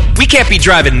 yo. We can't be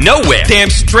driving nowhere. Damn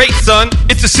straight, son.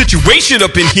 It's a situation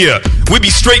up in here. We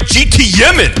be straight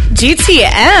GTMing.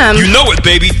 GTM? You know it,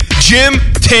 baby. Gym,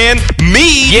 tan,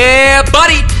 mead. Yeah,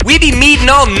 buddy. We be meading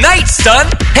all night, son.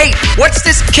 Hey, what's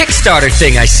this Kickstarter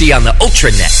thing I see on the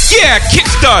Ultranet? Yeah,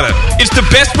 Kickstarter. It's the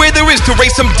best way there is to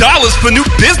raise some dollars for new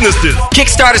businesses.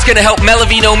 Kickstarter's gonna help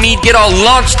Melavino mead get all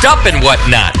launched up and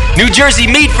whatnot. New Jersey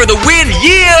mead for the win.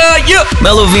 Yeah.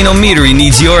 Melovino Meadery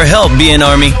needs your help, BN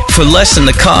For less than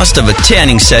the cost of a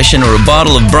tanning session or a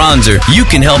bottle of bronzer, you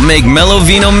can help make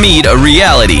Melovino Mead a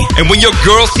reality. And when your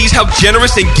girl sees how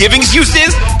generous and giving Zeus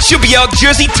is, she'll be out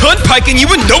Jersey turnpiking you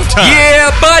in no time.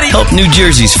 Yeah, buddy. Help New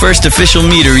Jersey's first official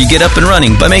meadery get up and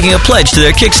running by making a pledge to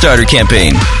their Kickstarter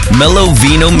campaign.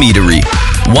 Melovino Meadery.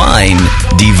 Wine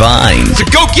divine. So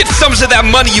go get some of that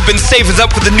money you've been saving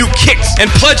up for the new kicks and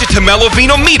pledge it to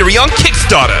Melovino Meadery on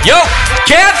Kickstarter. Yo,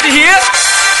 Cabs are here.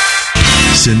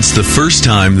 Since the first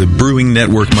time the Brewing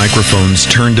Network microphones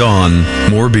turned on,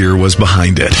 More Beer was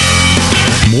behind it.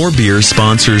 More Beer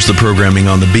sponsors the programming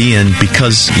on the BN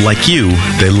because, like you,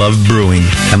 they love brewing.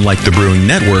 And like the Brewing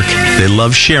Network, they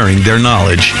love sharing their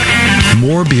knowledge.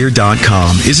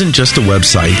 Morebeer.com isn't just a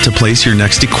website to place your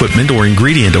next equipment or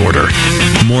ingredient order.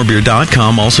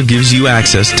 Morebeer.com also gives you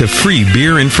access to free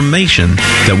beer information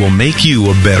that will make you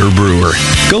a better brewer.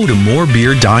 Go to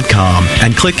morebeer.com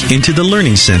and click into the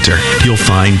Learning Center. You'll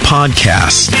find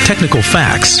podcasts, technical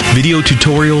facts, video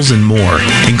tutorials, and more,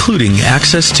 including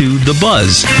access to The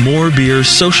Buzz, More Beer's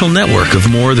social network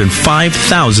of more than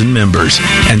 5,000 members.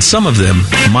 And some of them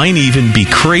might even be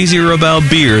crazier about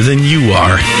beer than you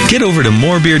are. Get over to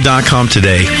morebeer.com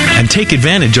today and take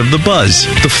advantage of The Buzz,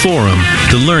 the forum,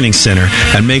 the Learning Center,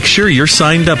 and make sure you're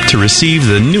signed up to receive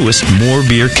the newest More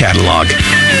Beer catalog.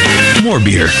 More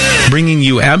Beer, bringing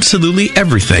you absolutely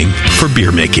everything for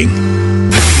beer making.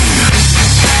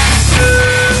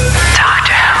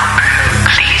 Dr. Homebrew,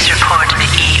 please report to the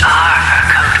ER for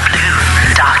code blue.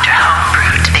 Dr.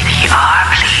 Homebrew to the ER,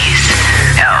 please.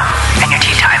 Oh, and your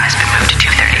tea time has been moved to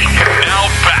 2:30. Now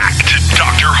back to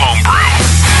Dr. Homebrew.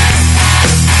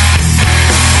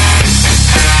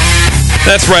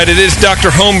 That's right, it is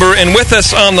Dr. Homebrew, and with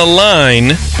us on the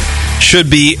line should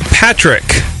be Patrick.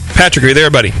 Patrick, are you there,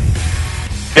 buddy?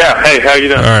 Yeah, hey, how you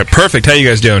doing? All right, perfect. How you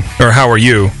guys doing? Or how are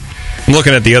you? I'm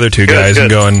looking at the other two guys and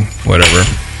going, whatever.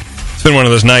 It's been one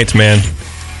of those nights, man.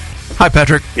 Hi,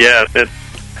 Patrick. Yeah,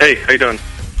 hey, how you doing?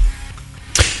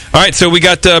 All right, so we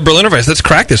got Berliner Weiss. Let's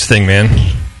crack this thing, man.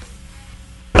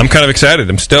 I'm kind of excited.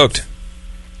 I'm stoked.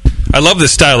 I love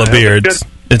this style of beer.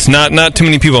 It's not too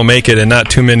many people make it, and not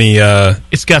too many...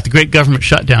 It's got the great government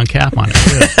shutdown cap on it,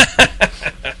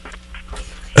 too.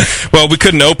 Well, we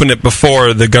couldn't open it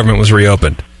before the government was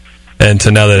reopened, and so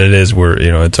now that it is,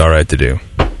 it's all right to do.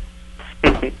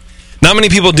 Not many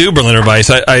people do Berliner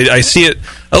Weiss. I see it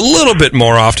a little bit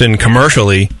more often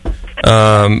commercially,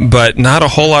 but not a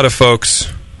whole lot of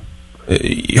folks,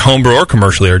 homebrew or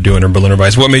commercially, are doing a Berliner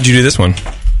Weiss. What made you do this one?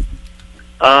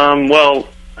 Well,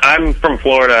 I'm from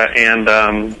Florida, and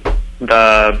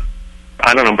Berliner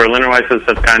Weisses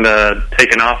have kind of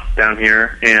taken off down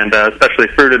here, and especially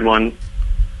fruited ones.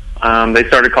 They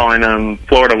started calling them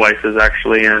Florida Weisses,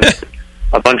 actually, and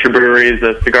a bunch of breweries,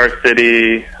 Cigar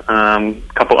City, a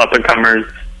couple up-and-comers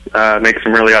make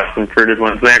some really awesome fruited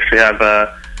ones. They actually have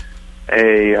a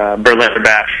Berliner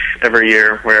Bash every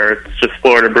year where it's just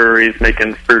Florida breweries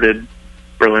making fruited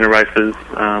Berliner Weisses.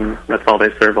 That's all they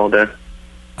serve all day.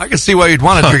 I can see why you'd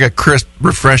want to drink a crisp,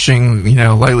 refreshing,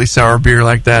 lightly sour beer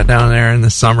like that down there in the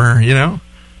summer, Yeah.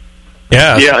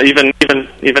 Yeah, even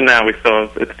now it's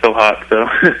still hot, so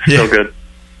it's still good.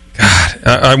 God,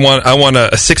 I want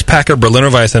a 6-pack of Berliner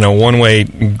Weiss and a one-way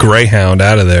Greyhound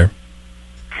out of there.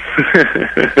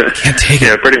 Can't take it.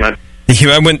 Yeah, pretty much.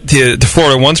 I went to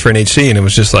Florida once for an HC, and it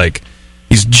was just like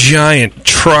these giant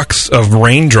trucks of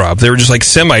raindrops. They were just like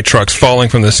semi-trucks falling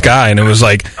from the sky, and it was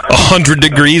like 100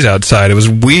 degrees outside. It was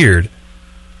weird.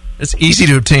 It's easy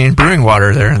to obtain brewing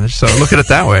water there, so look at it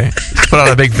that way. Put out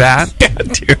a big vat. Yeah,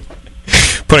 dude.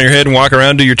 Put on your head and walk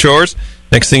around, do your chores.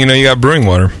 Next thing you know, you got brewing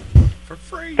water. For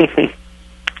free. All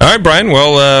right, Brian.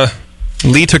 Well,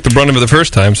 Lee took the brunt of it the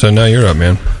first time, so now you're up,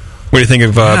 man. What do you think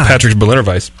of Patrick's Berliner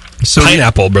Weiss? So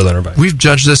Pineapple Berliner Weiss. We've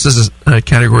judged this as a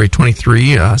Category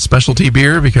 23 specialty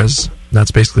beer because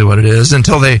that's basically what it is.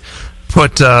 Until they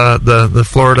put the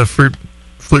Florida fruit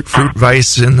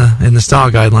Weiss in the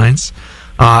style guidelines.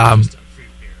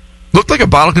 Looked like a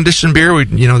bottle conditioned beer. A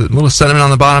little sediment on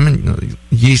the bottom, and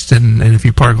yeast and a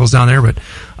few particles down there. But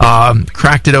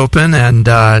cracked it open and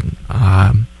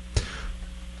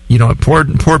it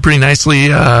poured pretty nicely.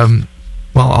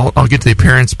 Well, I'll get to the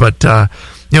appearance, but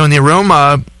in the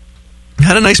aroma,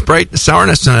 had a nice bright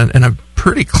sourness and a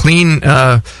pretty clean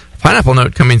pineapple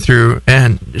note coming through,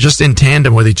 and just in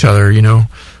tandem with each other.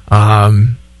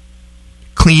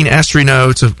 Clean estery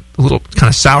notes, a little kind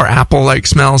of sour apple-like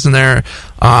smells in there,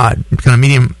 kind of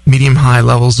medium high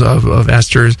levels of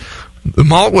esters. The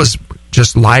malt was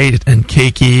just light and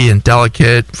cakey and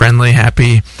delicate, friendly,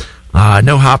 happy.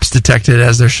 No hops detected,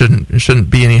 as there shouldn't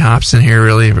be any hops in here,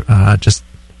 really. Just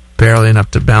barely enough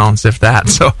to balance, if that.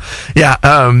 So, yeah,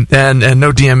 and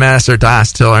no DMS or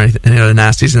diacetyl or any other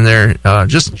nasties in there.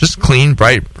 Just clean,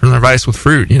 bright Berliner Weiss with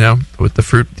fruit, with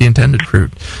the intended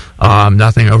fruit.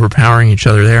 Nothing overpowering each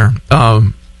other there.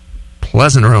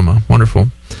 Pleasant aroma, wonderful.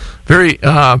 Very,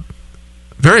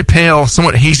 very pale,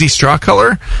 somewhat hazy straw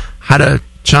color. Had a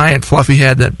giant fluffy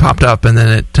head that popped up, and then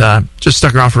it just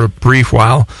stuck around for a brief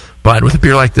while. But with a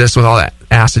beer like this, with all that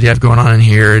acid you have going on in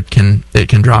here, it can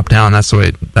drop down. That's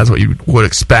what you would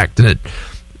expect, and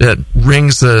it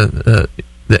rings kind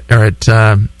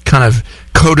of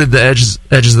coated the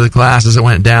edges of the glass as it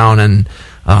went down, and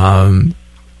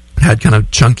had kind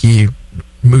of chunky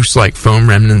mousse-like foam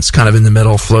remnants kind of in the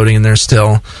middle, floating in there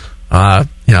still.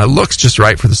 It looks just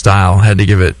right for the style. Had to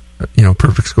give it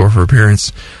perfect score for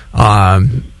appearance.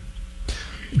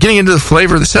 Getting into the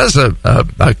flavor, this has a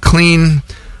clean,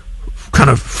 kind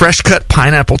of fresh cut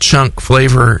pineapple chunk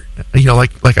flavor,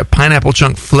 like a pineapple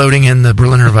chunk floating in the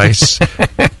Berliner Weiss.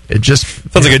 It just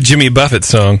sounds like a Jimmy Buffett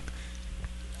song.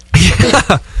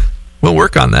 Yeah, we'll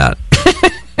work on that.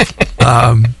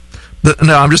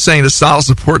 No, I'm just saying the style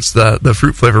supports the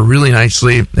fruit flavor really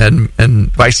nicely,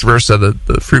 and vice versa.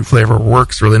 The fruit flavor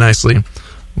works really nicely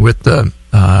with the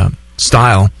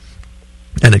style,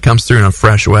 and it comes through in a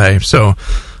fresh way. So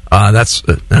that's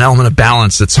an element of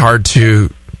balance that's hard to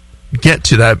get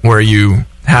to, that where you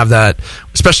have that,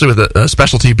 especially with a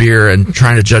specialty beer and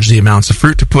trying to judge the amounts of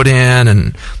fruit to put in,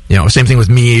 and same thing with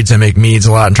meads. I make meads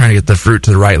a lot and trying to get the fruit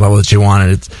to the right level that you want,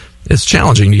 and it's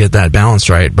challenging to get that balance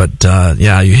right. But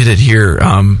you hit it here.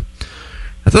 I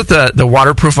thought the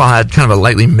water profile had kind of a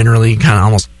lightly minerally, kind of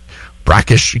almost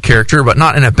brackish character, but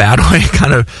not in a bad way.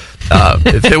 Kind of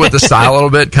it fit with the style a little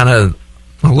bit, kind of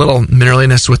a little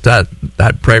mineraliness with that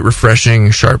bright,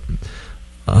 refreshing, sharp,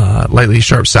 lightly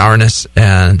sharp sourness,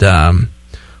 and the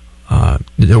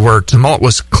malt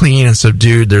was clean and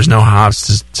subdued. There's no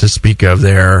hops to speak of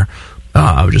there.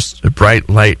 Just a bright,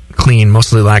 light, clean,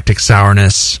 mostly lactic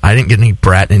sourness. I didn't get any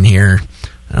Brett in here.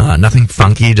 Nothing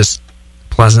funky, just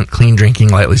pleasant, clean drinking,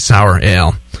 lightly sour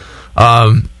ale.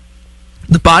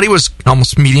 The body was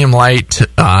almost medium light,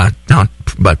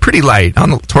 but pretty light,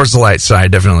 towards the light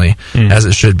side, definitely, as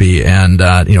it should be, and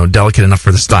delicate enough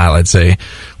for the style, I'd say,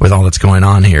 with all that's going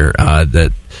on here.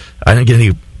 That I didn't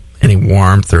get any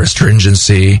warmth or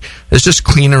astringency. It's just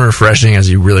clean and refreshing as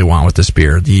you really want with this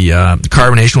beer. The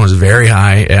carbonation was very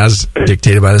high, as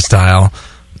dictated by the style.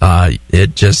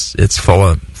 It's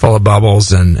full of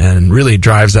bubbles and really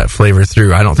drives that flavor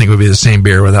through. I don't think it would be the same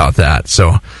beer without that.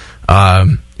 So,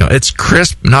 it's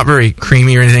crisp, not very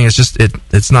creamy or anything. It's just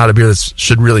it's not a beer that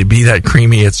should really be that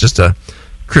creamy. It's just a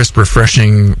crisp,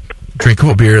 refreshing,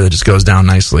 drinkable beer that just goes down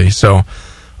nicely. So,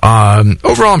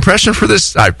 overall impression for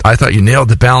this, I thought you nailed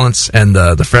the balance, and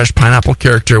the fresh pineapple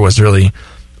character was really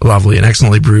lovely. An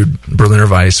excellently brewed Berliner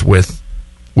Weiss with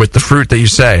the fruit that you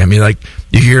say. I mean, like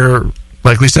you hear,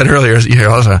 like we said earlier, you hear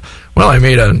also, well, I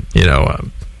made a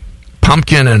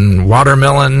pumpkin and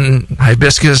watermelon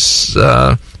hibiscus,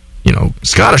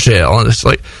 Scottish ale, and it's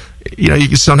like, you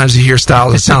can sometimes you hear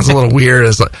styles that sounds a little weird.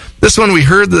 It's like this one, we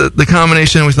heard the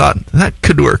combination, and we thought that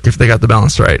could work if they got the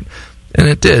balance right, and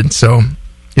it did. So,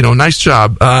 nice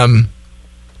job. I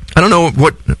don't know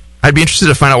I'd be interested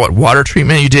to find out what water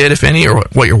treatment you did, if any, or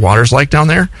what your water's like down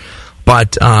there.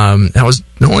 But that was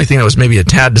the only thing that was maybe a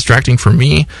tad distracting for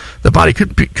me. The body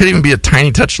could even be a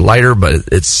tiny touch lighter, but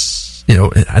it's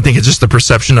I think it's just the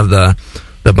perception of the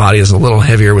body is a little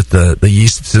heavier with the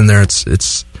yeast that's in there.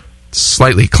 It's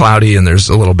slightly cloudy, and there's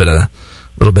a little bit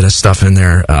of stuff in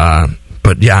there.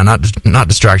 But yeah, not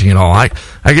distracting at all. I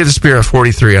give this beer a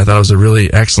 43. I thought it was a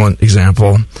really excellent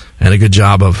example and a good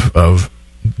job of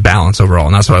balance overall,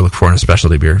 and that's what I look for in a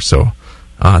specialty beer. So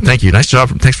thank you. Nice job.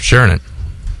 Thanks for sharing it.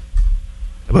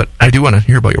 But I do want to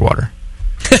hear about your water.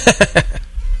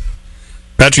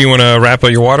 Patrick, you want to wrap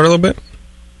up your water a little bit?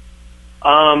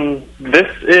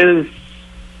 This is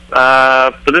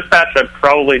for this batch. I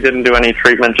probably didn't do any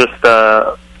treatment, just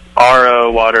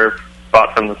RO water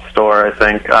bought from the store. I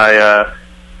think I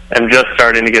am just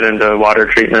starting to get into water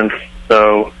treatments,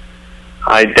 so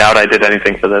I doubt I did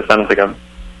anything for this. I don't think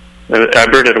I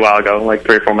brewed it a while ago, like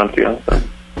 3 or 4 months ago.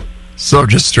 So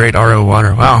just straight RO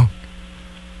water. Wow.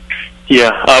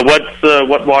 Yeah.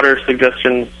 What water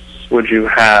suggestions would you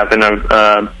have in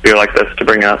a beer like this to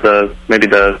bring out maybe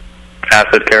the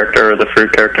acid character or the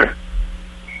fruit character?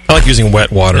 I like using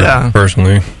wet water,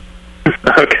 personally.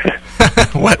 Okay.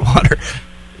 Wet water.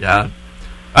 Yeah.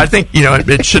 I think,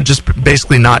 it should just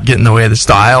basically not get in the way of the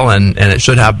style, and it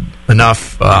should have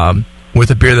enough,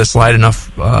 with a beer that's light,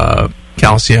 enough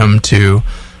calcium to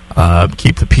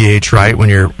keep the pH right when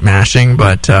you're mashing.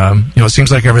 But, it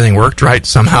seems like everything worked right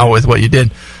somehow with what you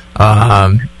did.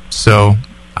 So,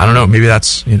 I don't know. Maybe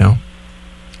that's,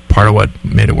 part of what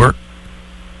made it work.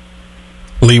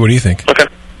 Lee, what do you think? Okay.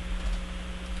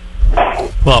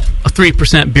 Well, a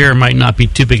 3% beer might not be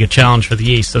too big a challenge for the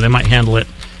yeast, so they might handle it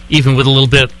even with a little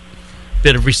bit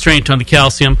of restraint on the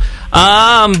calcium.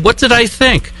 What did I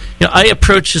think? I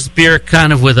approach this beer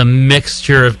kind of with a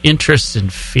mixture of interest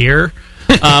and fear,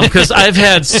 because I've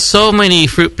had so many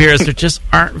fruit beers that just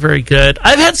aren't very good.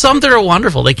 I've had some that are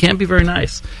wonderful. They can be very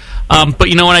nice. But,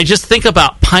 when I just think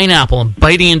about pineapple and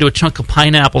biting into a chunk of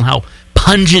pineapple and how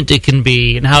pungent it can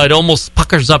be and how it almost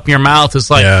puckers up your mouth,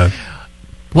 it's like,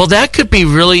 well, that could be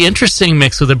really interesting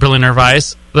mixed with a Berliner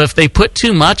Weiss, but if they put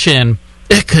too much in,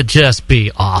 it could just be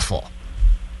awful.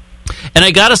 And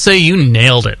I gotta say, you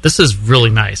nailed it. This is really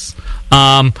nice.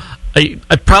 I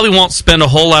probably won't spend a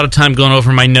whole lot of time going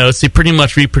over my notes. They pretty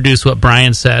much reproduce what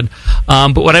Brian said.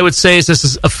 But what I would say is this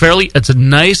is it's a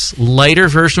nice, lighter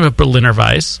version of a Berliner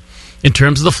Weiss in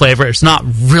terms of the flavor. It's not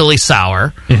really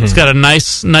sour. Mm-hmm. It's got a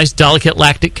nice, delicate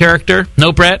lactic character.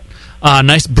 No Brett.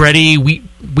 Nice bready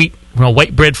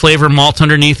white bread flavor, malt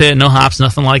underneath it, no hops,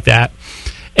 nothing like that.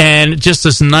 And just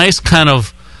this nice kind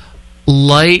of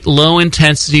light, low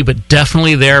intensity, but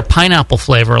definitely there pineapple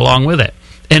flavor along with it.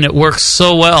 And it works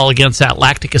so well against that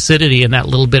lactic acidity and that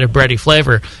little bit of bready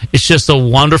flavor. It's just a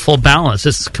wonderful balance.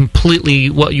 It's completely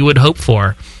what you would hope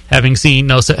for, having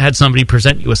had somebody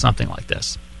present you with something like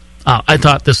this. I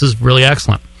thought this was really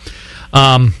excellent.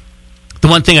 The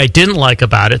one thing I didn't like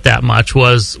about it that much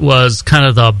was kind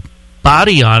of the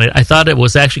body on it. I thought it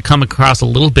was actually coming across a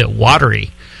little bit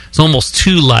watery. It's almost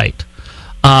too light.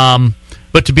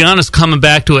 But to be honest, coming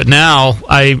back to it now,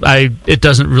 it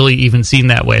doesn't really even seem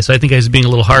that way. So I think I was being a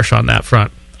little harsh on that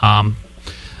front.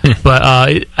 But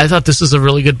I thought this is a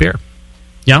really good beer.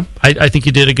 Yeah, I think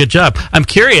you did a good job. I'm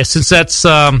curious, since that's,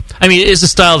 it is a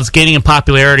style that's gaining in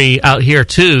popularity out here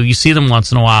too. You see them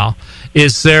once in a while.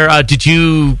 Is there? Did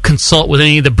you consult with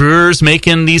any of the brewers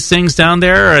making these things down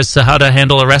there as to how to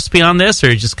handle a recipe on this, or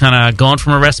are you just kind of going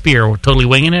from a recipe, or totally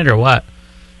winging it, or what?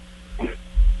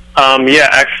 Yeah,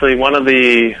 actually, one of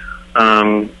the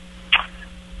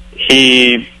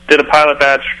he did a pilot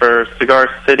batch for Cigar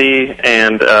City,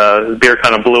 and his beer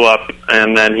kind of blew up,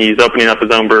 and then he's opening up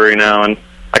his own brewery now, and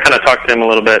I kind of talked to him a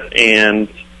little bit and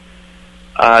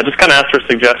just kind of asked for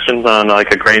suggestions on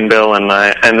like a grain bill, and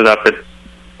I ended up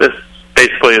this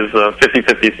basically is a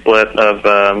 50-50 split of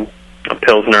a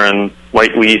Pilsner and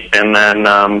white wheat, and then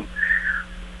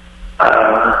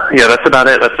that's about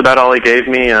it. That's about all he gave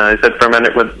me. He said ferment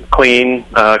it with clean,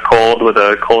 cold with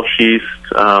a cold yeast,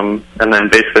 and then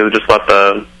basically just let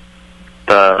the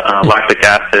lactic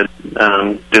acid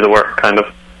do the work, kind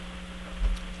of.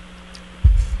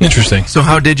 Interesting. So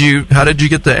how did you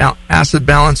get the acid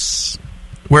balance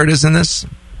where it is in this?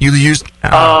 You used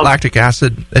lactic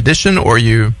acid addition, or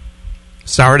you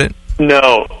soured it?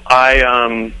 No,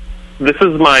 this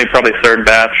is my probably third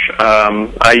batch.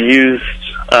 I used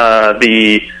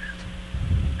the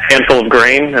handful of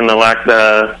grain and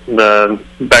the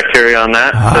bacteria on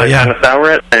that to kind of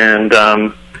sour it. And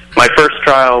my first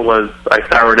trial was I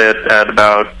soured it at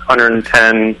about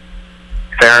 110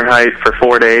 Fahrenheit for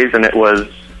 4 days, and it was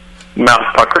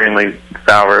mouth-puckeringly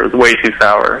sour. It was way too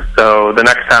sour. So the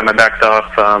next time I backed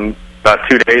off about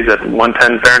 2 days at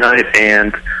 110 Fahrenheit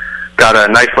and got a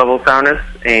nice level of sourness,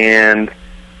 and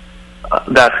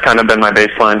that's kind of been my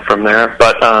baseline from there.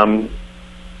 But I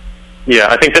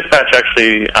think this batch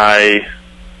actually I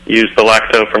used the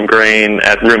lacto from grain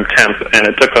at room temp, and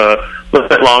it took a little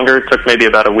bit longer. It took maybe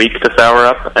about a week to sour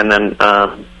up, and then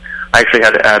I actually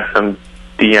had to add some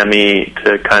DME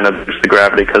to kind of boost the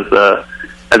gravity, because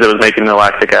as it was making the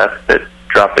lactic acid, it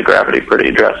dropped the gravity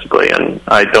pretty drastically, and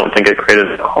I don't think it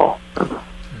created alcohol.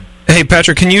 Hey,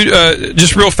 Patrick, can you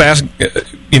just real fast,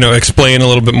 explain a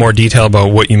little bit more detail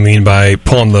about what you mean by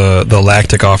pulling the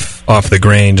lactic off the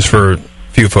grain, just for a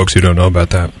few folks who don't know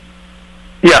about that?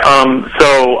 Yeah,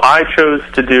 so I chose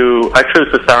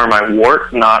to sour my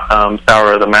wort, not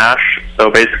sour the mash.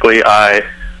 So basically, I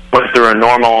went through a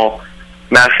normal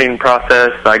mashing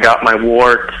process. I got my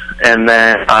wort, and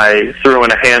then I threw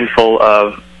in a handful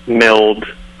of milled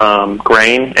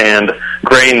grain, and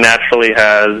grain naturally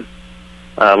has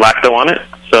lacto on it.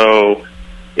 So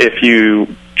if you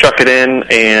chuck it in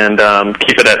and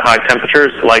keep it at high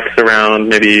temperatures, it likes around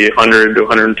maybe 100 to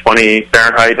 120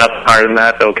 Fahrenheit, nothing higher than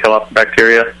that, it'll kill off the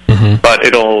bacteria. Mm-hmm. But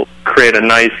it'll create a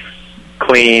nice,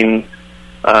 clean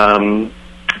lactic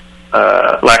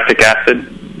acid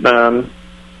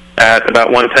at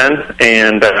about 110,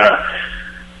 and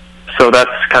so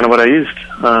that's kind of what I used.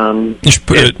 It's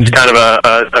kind of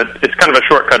a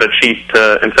shortcut, a cheat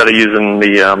instead of using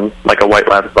the like a White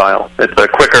Labs vial. It's a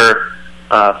quicker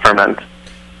ferment.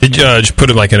 Did you just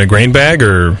put it like in a grain bag,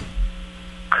 or?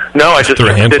 No, I just put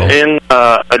it in.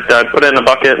 I put it in a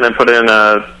bucket and then put it in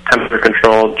a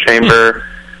temperature-controlled chamber.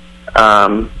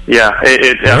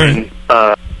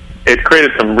 It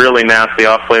created some really nasty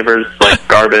off flavors like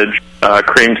garbage,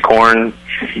 creamed corn,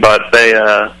 but they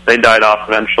died off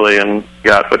eventually and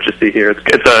got what you see here.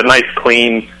 It's a nice,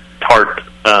 clean, tart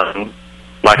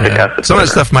lactic acid. Some of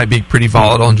that stuff might be pretty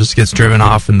volatile and just gets driven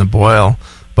off in the boil.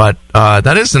 But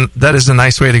that is a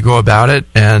nice way to go about it,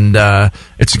 and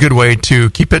it's a good way to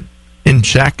keep it in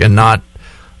check and not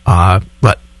throw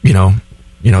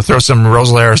some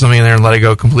Roselaire or something in there and let it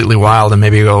go completely wild and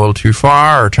maybe go a little too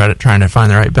far, or trying to find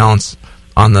the right balance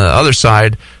on the other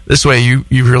side. This way, you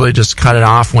really just cut it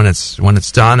off when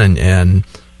it's done and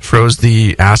froze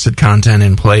the acid content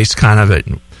in place, kind of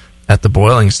at the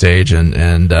boiling stage, and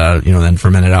then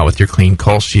ferment it out with your clean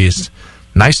Kolsch yeast.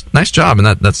 Nice job, and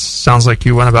that sounds like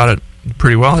you went about it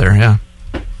pretty well there. Yeah.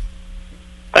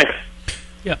 Thanks.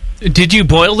 Yeah. Did you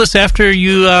boil this after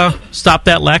you stopped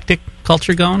that lactic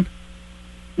culture going?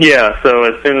 Yeah. So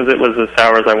as soon as it was as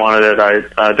sour as I wanted it,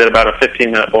 I did about a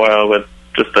 15-minute boil with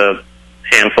just a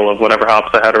handful of whatever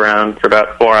hops I had around for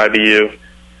about 4 IBU,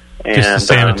 and just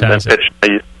to sanitize it.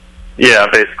 Yeah,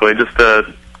 basically just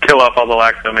to kill off all the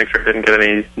lacto, make sure it didn't get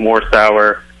any more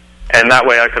sour. And that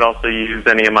way I could also use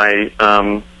any of my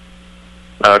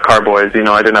carboys.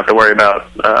 I didn't have to worry about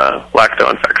lacto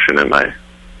infection in my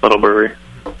little brewery.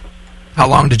 How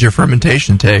long did your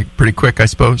fermentation take? Pretty quick, I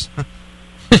suppose.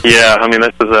 Yeah, I mean,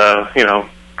 this is a,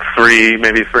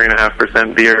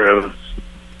 3.5% beer. It was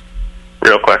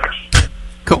real quick.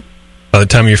 Cool. By the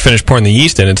time you're finished pouring the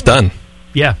yeast in, it's done.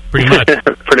 Yeah, pretty much.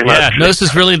 Pretty much. Yeah, no, this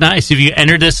is really nice. Have you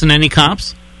entered this in any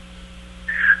comps?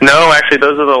 No, actually,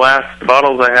 those are the last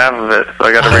bottles I have of it, so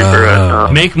I got to rebrew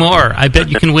it. Make more. I bet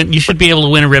you can win. You should be able to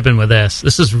win a ribbon with this.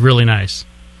 This is really nice.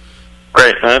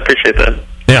 Great, I appreciate that.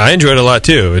 Yeah, I enjoyed it a lot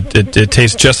too. It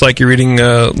tastes just like you're eating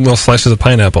little slices of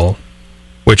pineapple,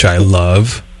 which I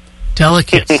love.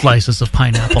 Delicate slices of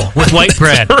pineapple with white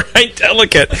bread. Right,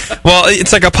 delicate. Well,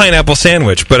 it's like a pineapple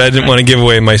sandwich, but I didn't want to give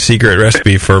away my secret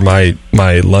recipe for my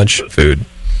lunch food.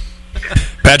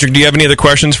 Patrick, do you have any other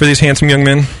questions for these handsome young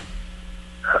men?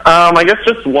 I guess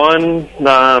just one.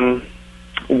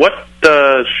 What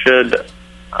should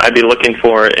I be looking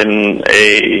for in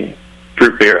a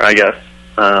fruit beer, I guess?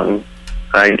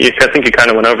 I think you kind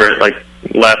of went over it, like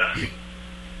less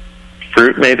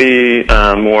fruit maybe,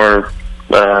 more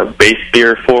base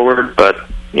beer forward, but,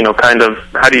 kind of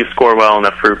how do you score well in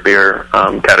a fruit beer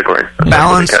category?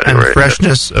 Balance and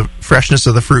freshness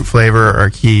of the fruit flavor are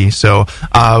key. So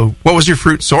what was your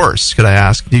fruit source, could I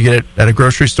ask? Did you get it at a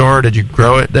grocery store? Did you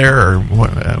grow it there, or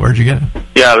where'd you get it?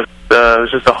 Yeah, it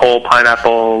was just a whole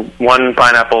pineapple, one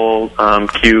pineapple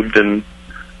cubed, and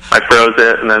I froze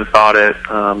it and then thawed it,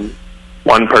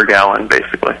 1 per gallon,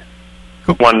 basically.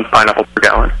 Cool. 1 pineapple per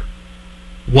gallon.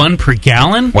 1 per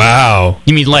gallon? Wow.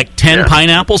 You mean like 10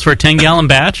 pineapples for a 10-gallon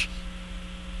batch?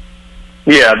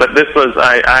 Yeah, but this was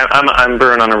I'm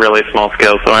brewing on a really small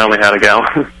scale, so I only had a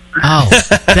gallon. Oh,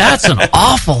 that's an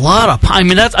awful lot of. I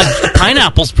mean, that's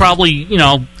pineapple's probably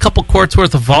a couple quarts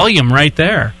worth of volume right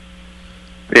there.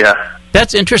 Yeah,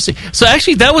 that's interesting. So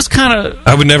actually, that was kind of.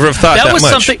 I would never have thought that was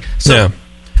much. Something. So yeah.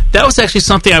 That was actually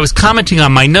something I was commenting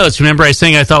on my notes. Remember, I was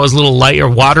saying I thought it was a little light or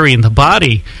watery in the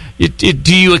body.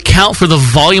 Do you account for the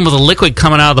volume of the liquid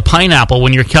coming out of the pineapple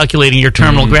when you're calculating your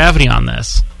terminal gravity on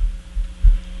this?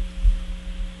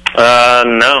 No,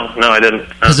 I didn't.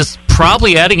 Because it's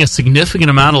probably adding a significant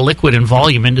amount of liquid and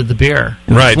volume into the beer.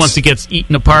 Right. Once it gets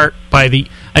eaten apart by the...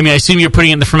 I mean, I assume you're putting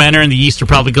it in the fermenter and the yeast are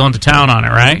probably going to town on it,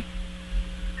 right?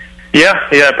 Yeah,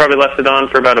 I probably left it on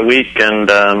for about a week and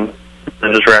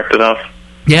just racked it off.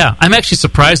 Yeah, I'm actually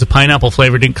surprised the pineapple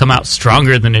flavor didn't come out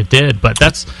stronger than it did, but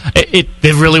it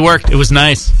really worked. It was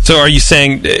nice. So are you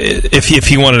saying if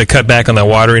he wanted to cut back on that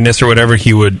wateriness or whatever,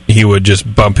 he would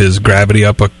just bump his gravity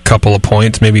up a couple of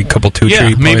points, maybe a couple 2-3 points?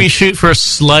 Yeah, maybe shoot for a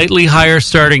slightly higher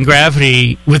starting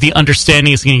gravity with the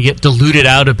understanding it's going to get diluted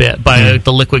out a bit by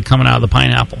the liquid coming out of the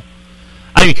pineapple.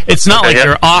 I mean, it's not like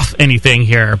you're off anything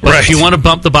here, but if you want to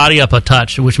bump the body up a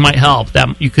touch, which might help,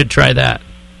 that you could try that.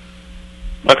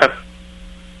 Okay.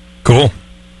 Cool.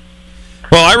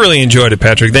 Well, I really enjoyed it,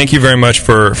 Patrick. Thank you very much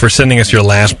for sending us your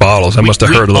last bottles. I must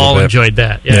have heard a little bit. We all enjoyed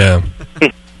that. Yeah.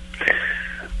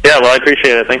 Yeah, well, I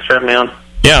appreciate it. Thanks for having me on.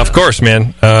 Yeah, of course,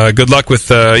 man. Good luck with,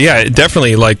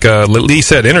 definitely, like Lee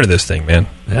said, enter this thing, man.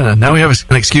 Yeah, now we have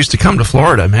an excuse to come to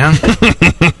Florida, man.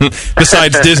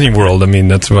 Besides Disney World, I mean,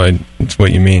 that's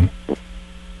what you mean.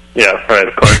 Yeah, right,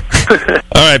 of course.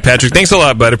 All right, Patrick. Thanks a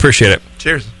lot, bud. Appreciate it.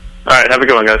 Cheers. All right, have a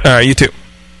good one, guys. All right, you too.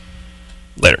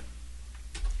 Later.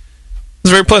 It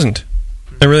was very pleasant.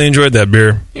 I really enjoyed that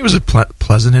beer. He was a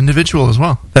pleasant individual as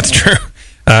well. That's true.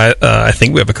 I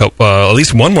think we have a couple, at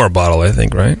least one more bottle, I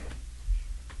think, right?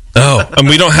 Oh, and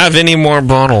we don't have any more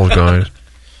bottles, guys.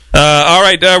 All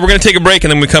right, we're going to take a break, and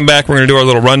then when we come back, we're going to do our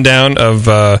little rundown of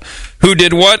who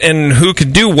did what and who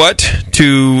could do what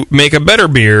to make a better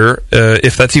beer,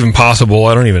 if that's even possible.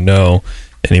 I don't even know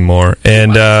anymore.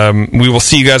 And we will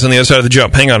see you guys on the other side of the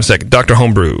jump. Hang on a second. Dr.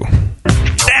 Homebrew.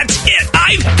 That's it.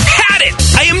 I've had it.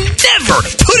 I am never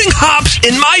putting hops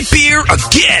in my beer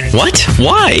again. What?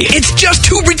 Why? It's just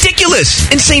too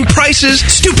ridiculous. Insane prices,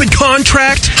 stupid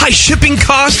contracts, high shipping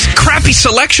costs, crappy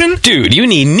selection. Dude, you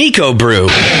need Nico Brew.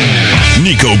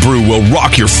 Nico Brew will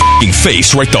rock your f***ing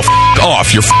face right the f***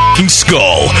 off your f***ing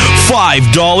skull.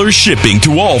 $5 shipping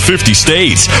to all 50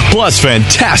 states. Plus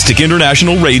fantastic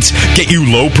international rates get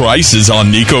you low prices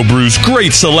on Nico Brew's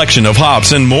great selection of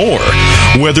hops and more.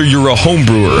 Whether you're a home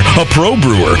brewer, a pro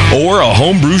brewer, or a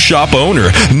homebrew shop owner,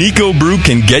 Nico Brew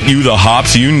can get you the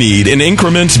hops you need in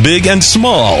increments big and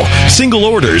small, single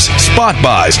orders, spot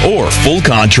buys, or full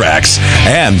contracts.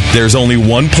 And there's only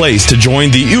one place to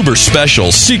join the uber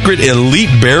special secret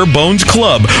elite bare bones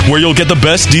club where you'll get the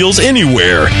best deals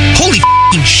anywhere. Holy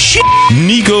shit!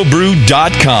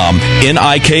 NicoBrew.com.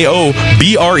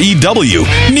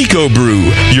 NIKOBREW. Nico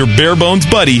Brew, your bare bones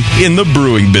buddy in the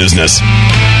brewing business.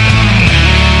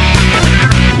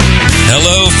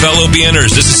 Hello, fellow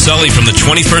BNers. This is Sully from the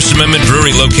 21st Amendment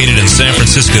Brewery located in San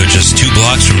Francisco, just 2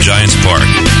 blocks from Giants Park.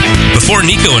 Before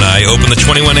Nico and I opened the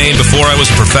 21A and before I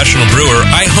was a professional brewer,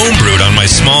 I homebrewed on my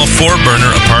small 4-burner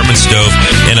apartment stove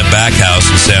in a back house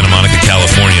in Santa Monica,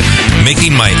 California,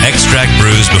 making my extract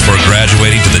brews before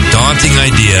graduating to the daunting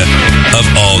idea of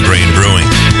all-grain brewing.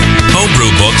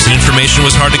 Homebrew books and information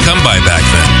was hard to come by back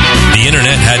then. The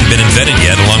internet hadn't been invented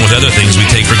yet, along with other things we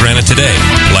take for granted today,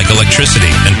 like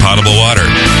electricity and potable water.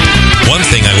 One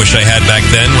thing I wish I had back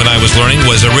then when I was learning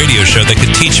was a radio show that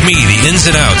could teach me the ins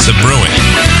and outs of brewing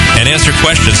and answer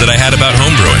questions that I had about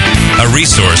homebrewing, a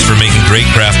resource for making great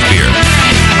craft beer.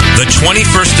 The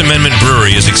 21st Amendment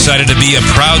Brewery is excited to be a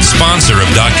proud sponsor of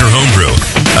Dr. Homebrew,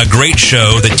 a great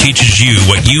show that teaches you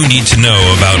what you need to know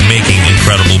about making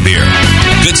incredible beer.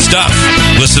 Good stuff.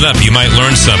 stuff. Listen up, you might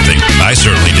learn something. I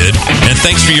certainly did. And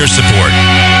thanks for your support.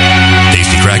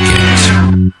 Tasty Crack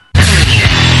Games.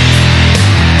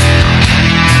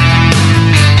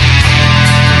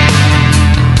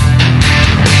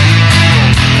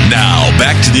 Now,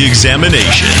 back to the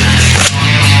examination.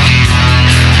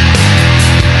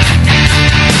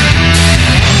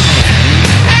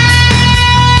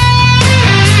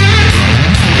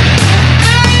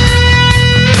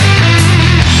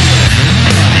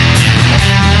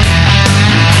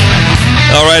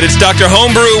 All right, it's Dr.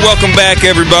 Homebrew. Welcome back,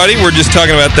 everybody. We're just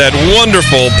talking about that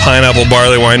wonderful pineapple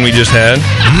barley wine we just had.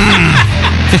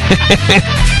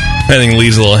 I think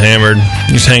Lee's a little hammered.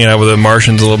 He's hanging out with the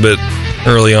Martians a little bit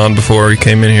early on before he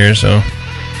came in here, so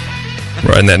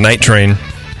riding that night train.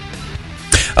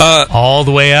 All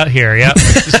the way out here, yep.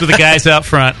 Just with the guys out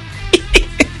front.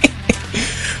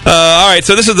 All right,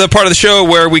 so this is the part of the show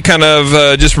where we kind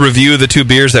of just review the two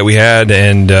beers that we had,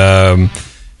 and,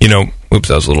 oops,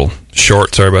 that was a little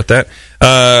short. Sorry about that.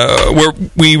 Where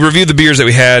we review the beers that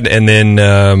we had, and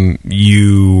then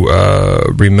you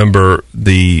remember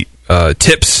the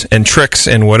tips and tricks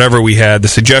and whatever we had, the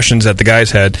suggestions that the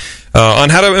guys had on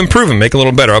how to improve them, make a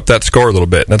little better, up that score a little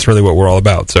bit. That's really what we're all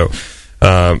about. So,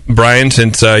 Brian,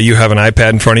 since you have an iPad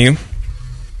in front of you.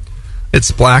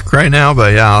 It's black right now,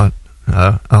 but yeah,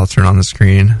 I'll turn on the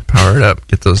screen, power it up,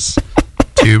 get those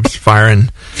tubes firing.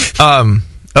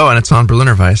 And it's on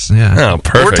Berliner Weiss. Yeah. Oh,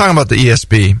 perfect. We're talking about the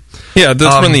ESB. Yeah, let's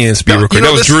run the ESB real quick.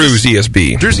 That was Drew's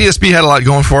ESB. Drew's ESB had a lot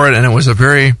going for it, and it was a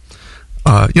very,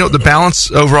 the balance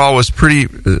overall was pretty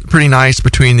nice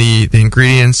between the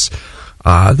ingredients.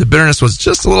 The bitterness was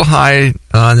just a little high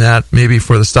on that, maybe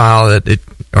for the style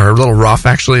or a little rough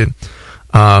actually.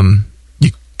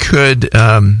 You could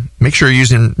make sure you're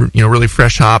using really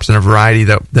fresh hops and a variety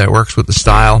that works with the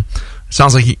style. It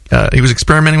sounds like he was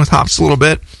experimenting with hops a little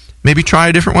bit. Maybe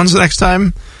try different ones the next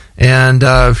time, and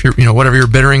if you're, whatever you're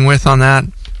bittering with on that,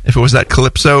 if it was that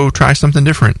Calypso, try something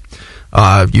different.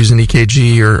 Use an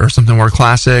EKG or something more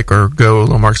classic, or go a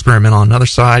little more experimental on another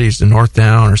side. Use the North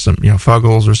Down or some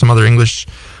Fuggles or some other English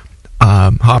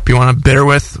hop you want to bitter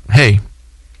with. Hey,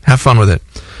 have fun with it.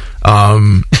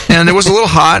 And it was a little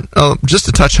hot, just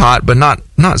a touch hot, but not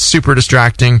super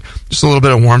distracting. Just a little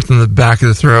bit of warmth in the back of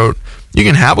the throat. You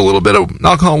can have a little bit of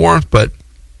alcohol warmth, but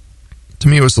to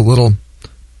me, it was a little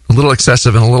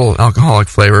excessive and a little alcoholic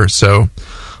flavor. So,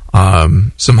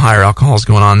 some higher alcohols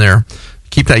going on there.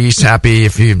 Keep that yeast happy.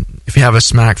 If you have a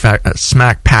smack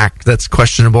pack that's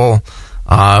questionable,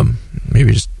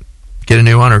 maybe just get a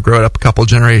new one or grow it up a couple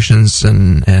generations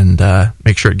and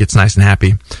make sure it gets nice and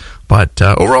happy. But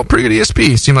overall, pretty good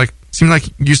ESP. Seemed like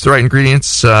you used the right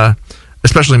ingredients,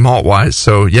 especially malt wise.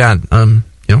 So yeah,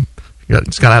 you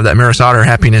just gotta have that Maris Otter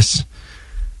happiness.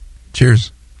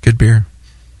 Cheers, good beer.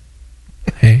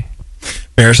 Hey,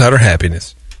 Maris Otter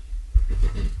happiness.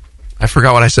 I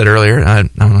forgot what I said earlier. I'm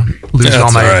gonna lose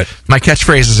all my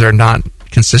catchphrases are not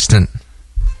consistent.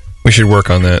 We should work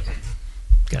on that.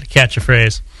 Got to catch a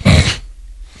phrase.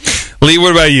 Lee,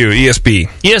 what about you? ESB.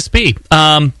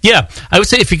 ESB. Yeah, I would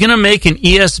say if you're going to make an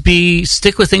ESB,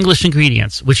 stick with English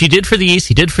ingredients, which he did for the yeast,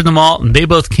 he did for the malt, and they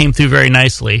both came through very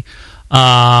nicely.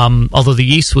 Although the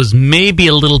yeast was maybe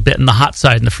a little bit in the hot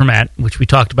side in the ferment, which we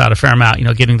talked about a fair amount,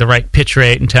 getting the right pitch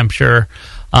rate and temperature.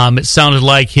 It sounded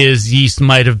like his yeast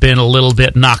might have been a little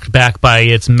bit knocked back by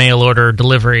its mail order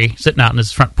delivery, sitting out in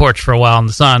his front porch for a while in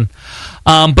the sun.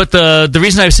 But the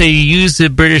reason I say you use the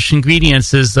British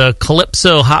ingredients is the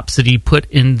Calypso hops that he put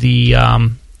in the.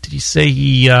 Did he say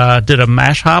he did a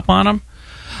mash hop on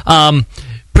them?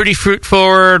 Pretty fruit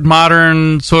forward,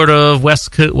 modern sort of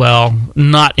West Coast. Well,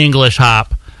 not English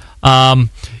hop.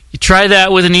 You try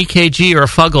that with an EKG or a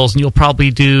Fuggles, and you'll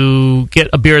probably get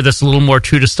a beer that's a little more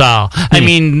true to style. I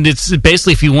mean, it's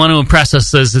basically if you want to impress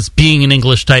us as it's being an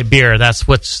English type beer, that's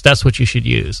what you should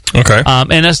use. Okay.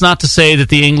 And that's not to say that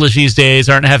the English these days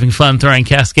aren't having fun throwing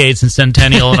Cascades and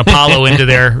Centennial and Apollo into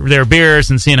their beers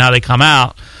and seeing how they come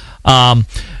out.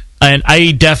 And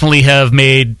I definitely have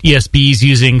made ESBs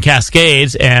using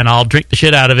Cascades, and I'll drink the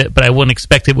shit out of it, but I wouldn't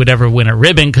expect it would ever win a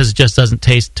ribbon because it just doesn't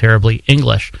taste terribly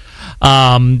English.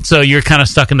 So you're kind of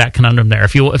stuck in that conundrum there.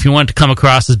 If you want to come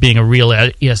across as being a real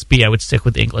ESB, I would stick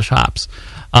with English hops.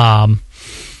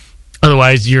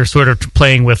 Otherwise, you're sort of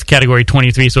playing with Category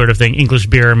 23 sort of thing, English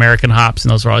beer, American hops,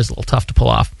 and those are always a little tough to pull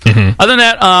off. Mm-hmm. Other than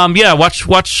that,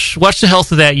 watch the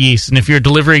health of that yeast. And if your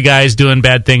delivery guy is doing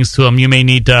bad things to them, you may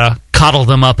need to coddle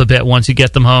them up a bit once you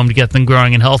get them home to get them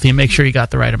growing and healthy and make sure you got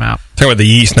the right amount. Talking about the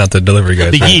yeast, not the delivery guy.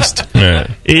 The yeast. Yeah.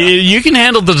 You can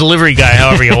handle the delivery guy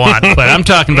however you want, but I'm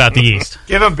talking about the yeast.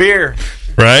 Give him beer.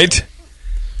 Right?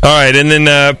 All right, and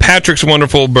then Patrick's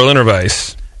wonderful Berliner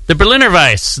Weiss. The Berliner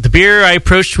Weiss, the beer I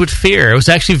approached with fear. It was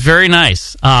actually very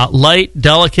nice. Light,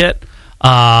 delicate,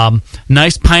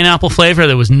 nice pineapple flavor.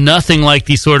 There was nothing like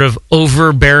the sort of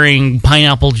overbearing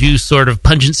pineapple juice sort of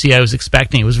pungency I was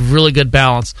expecting. It was really good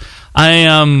balance. I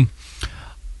am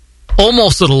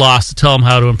almost at a loss to tell them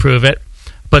how to improve it.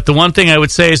 But the one thing I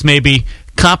would say is maybe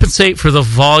compensate for the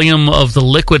volume of the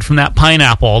liquid from that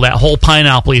pineapple, that whole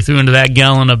pineapple you threw into that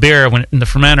gallon of beer in the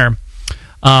fermenter.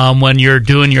 When you're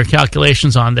doing your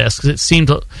calculations on this, because it seemed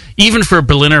to, even for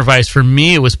Berliner Weiss, for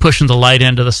me, it was pushing the light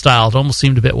end of the style. It almost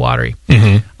seemed a bit watery.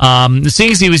 Seeing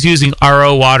as he was using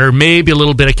RO water, maybe a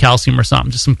little bit of calcium or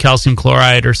something, just some calcium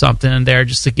chloride or something in there,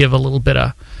 just to give a little bit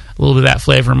of that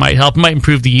flavor might help. It might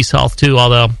improve the yeast health too.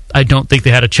 Although I don't think they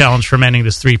had a challenge fermenting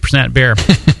this 3% beer.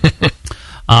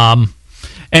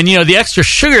 And, the extra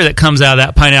sugar that comes out of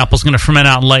that pineapple is going to ferment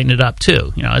out and lighten it up,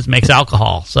 too. It makes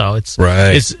alcohol. So it's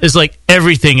like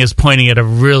everything is pointing at a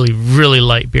really, really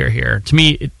light beer here. To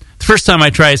me, the first time I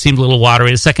tried, it seemed a little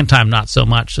watery. The second time, not so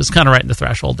much. It's kind of right in the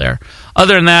threshold there.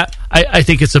 Other than that, I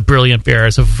think it's a brilliant beer.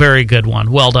 It's a very good one.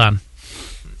 Well done.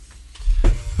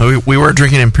 We were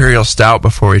drinking Imperial Stout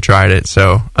before we tried it,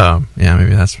 so,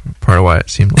 maybe that's part of why it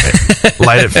seemed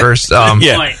light at first. A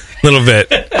little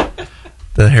bit.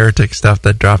 The heretic stuff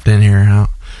that dropped in here.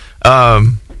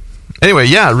 Anyway,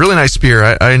 really nice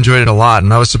beer. I enjoyed it a lot,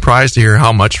 and I was surprised to hear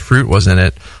how much fruit was in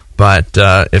it. But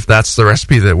if that's the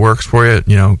recipe that works for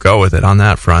you, go with it on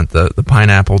that front. The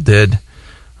pineapple did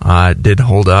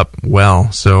hold up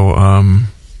well. So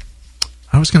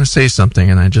I was going to say something,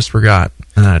 and I just forgot.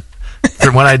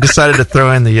 And when I decided to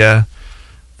throw in the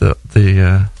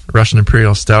Russian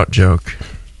Imperial Stout joke,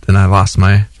 then I lost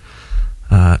my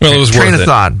it was train worth of it.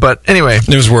 thought. But anyway,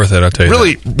 it was worth it, I'll tell you.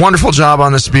 Really wonderful job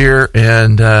on this beer,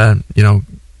 and kind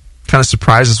of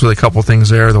surprised us with a couple things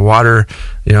there. The water,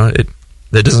 it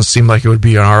doesn't seem like it would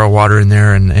be an RO water in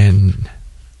there, and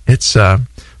it's but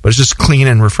it's just clean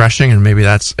and refreshing, and maybe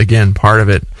that's again part of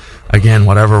it. Again,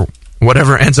 whatever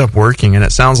ends up working, and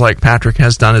it sounds like Patrick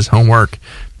has done his homework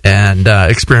and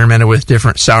experimented with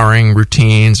different souring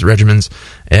routines, regimens,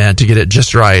 and to get it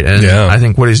just right. And I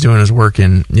think what he's doing is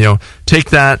working. Take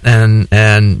that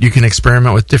and you can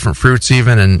experiment with different fruits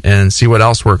even and see what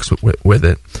else works with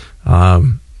it.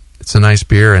 It's a nice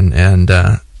beer and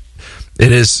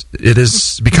it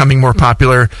is becoming more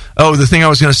popular. Oh, the thing I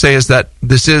was going to say is that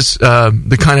this is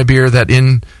the kind of beer that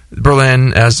in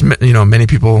Berlin, as many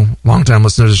people, longtime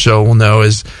listeners of the show will know,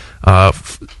 is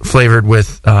flavored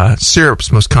with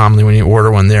syrups most commonly when you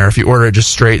order one there. If you order it just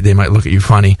straight, they might look at you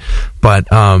funny. But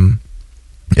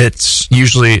it's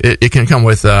usually, it can come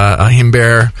with a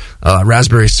Himbeer,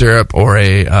 raspberry syrup, or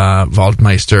a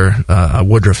Waldmeister, a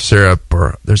Woodruff syrup,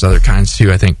 or there's other kinds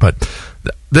too, I think. But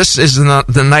this is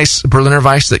the nice Berliner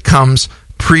Weiss that comes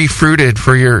pre-fruited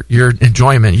for your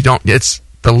enjoyment. It's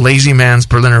the lazy man's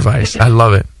Berliner Weiss. I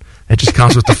love it. It just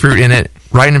comes with the fruit in it,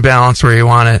 right in balance where you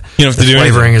want it. You don't have to do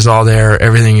flavoring anything. Is all there.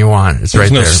 Everything you want. It's There's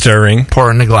right no there. stirring.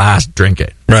 Pour it in a glass. Drink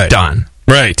it. Right. Done.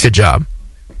 Right. Good job.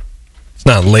 It's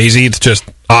not lazy. It's just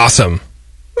awesome.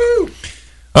 Woo.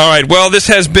 All right. Well, this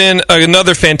has been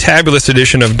another fantabulous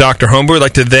edition of Dr. Homebrew. I'd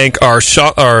like to thank our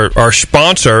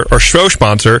sponsor, our show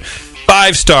sponsor,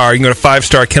 5-Star. You can go to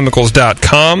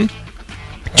 5starchemicals.com.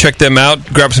 Check them out.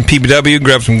 Grab some PBW.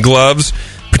 Grab some gloves.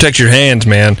 Protect your hands,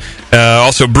 man.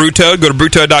 Also, Brewtoad. Go to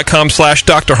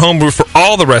brewtoad.com/Dr. Homebrew for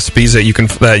all the recipes that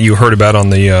you heard about on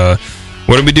the.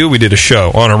 What did we do? We did a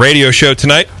show on a radio show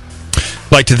tonight.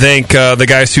 I'd like to thank the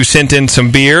guys who sent in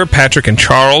some beer, Patrick and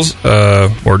Charles,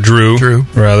 or Drew,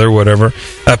 rather, whatever.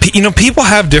 People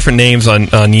have different names on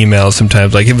emails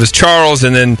sometimes. Like it was Charles,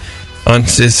 and then on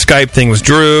his Skype thing was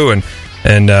Drew, and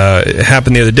it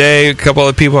happened the other day. A couple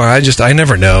other people. I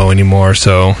never know anymore,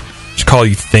 so just call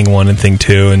you Thing 1 and Thing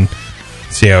 2 and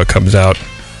see how it comes out.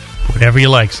 Whatever you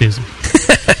like, Susan.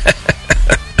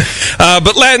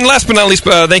 But last but not least,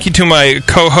 thank you to my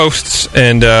co-hosts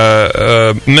and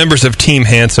members of Team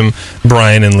Handsome,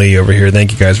 Brian and Lee over here.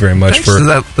 Thank you guys very much for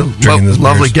drinking this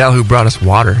lovely beers. gal who brought us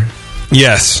water.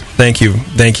 Yes, thank you,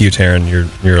 Taryn.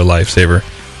 You're a lifesaver,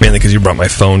 mainly because you brought my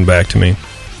phone back to me.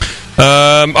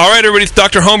 All right, everybody, it's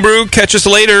Dr. Homebrew. Catch us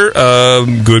later.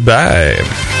 Goodbye.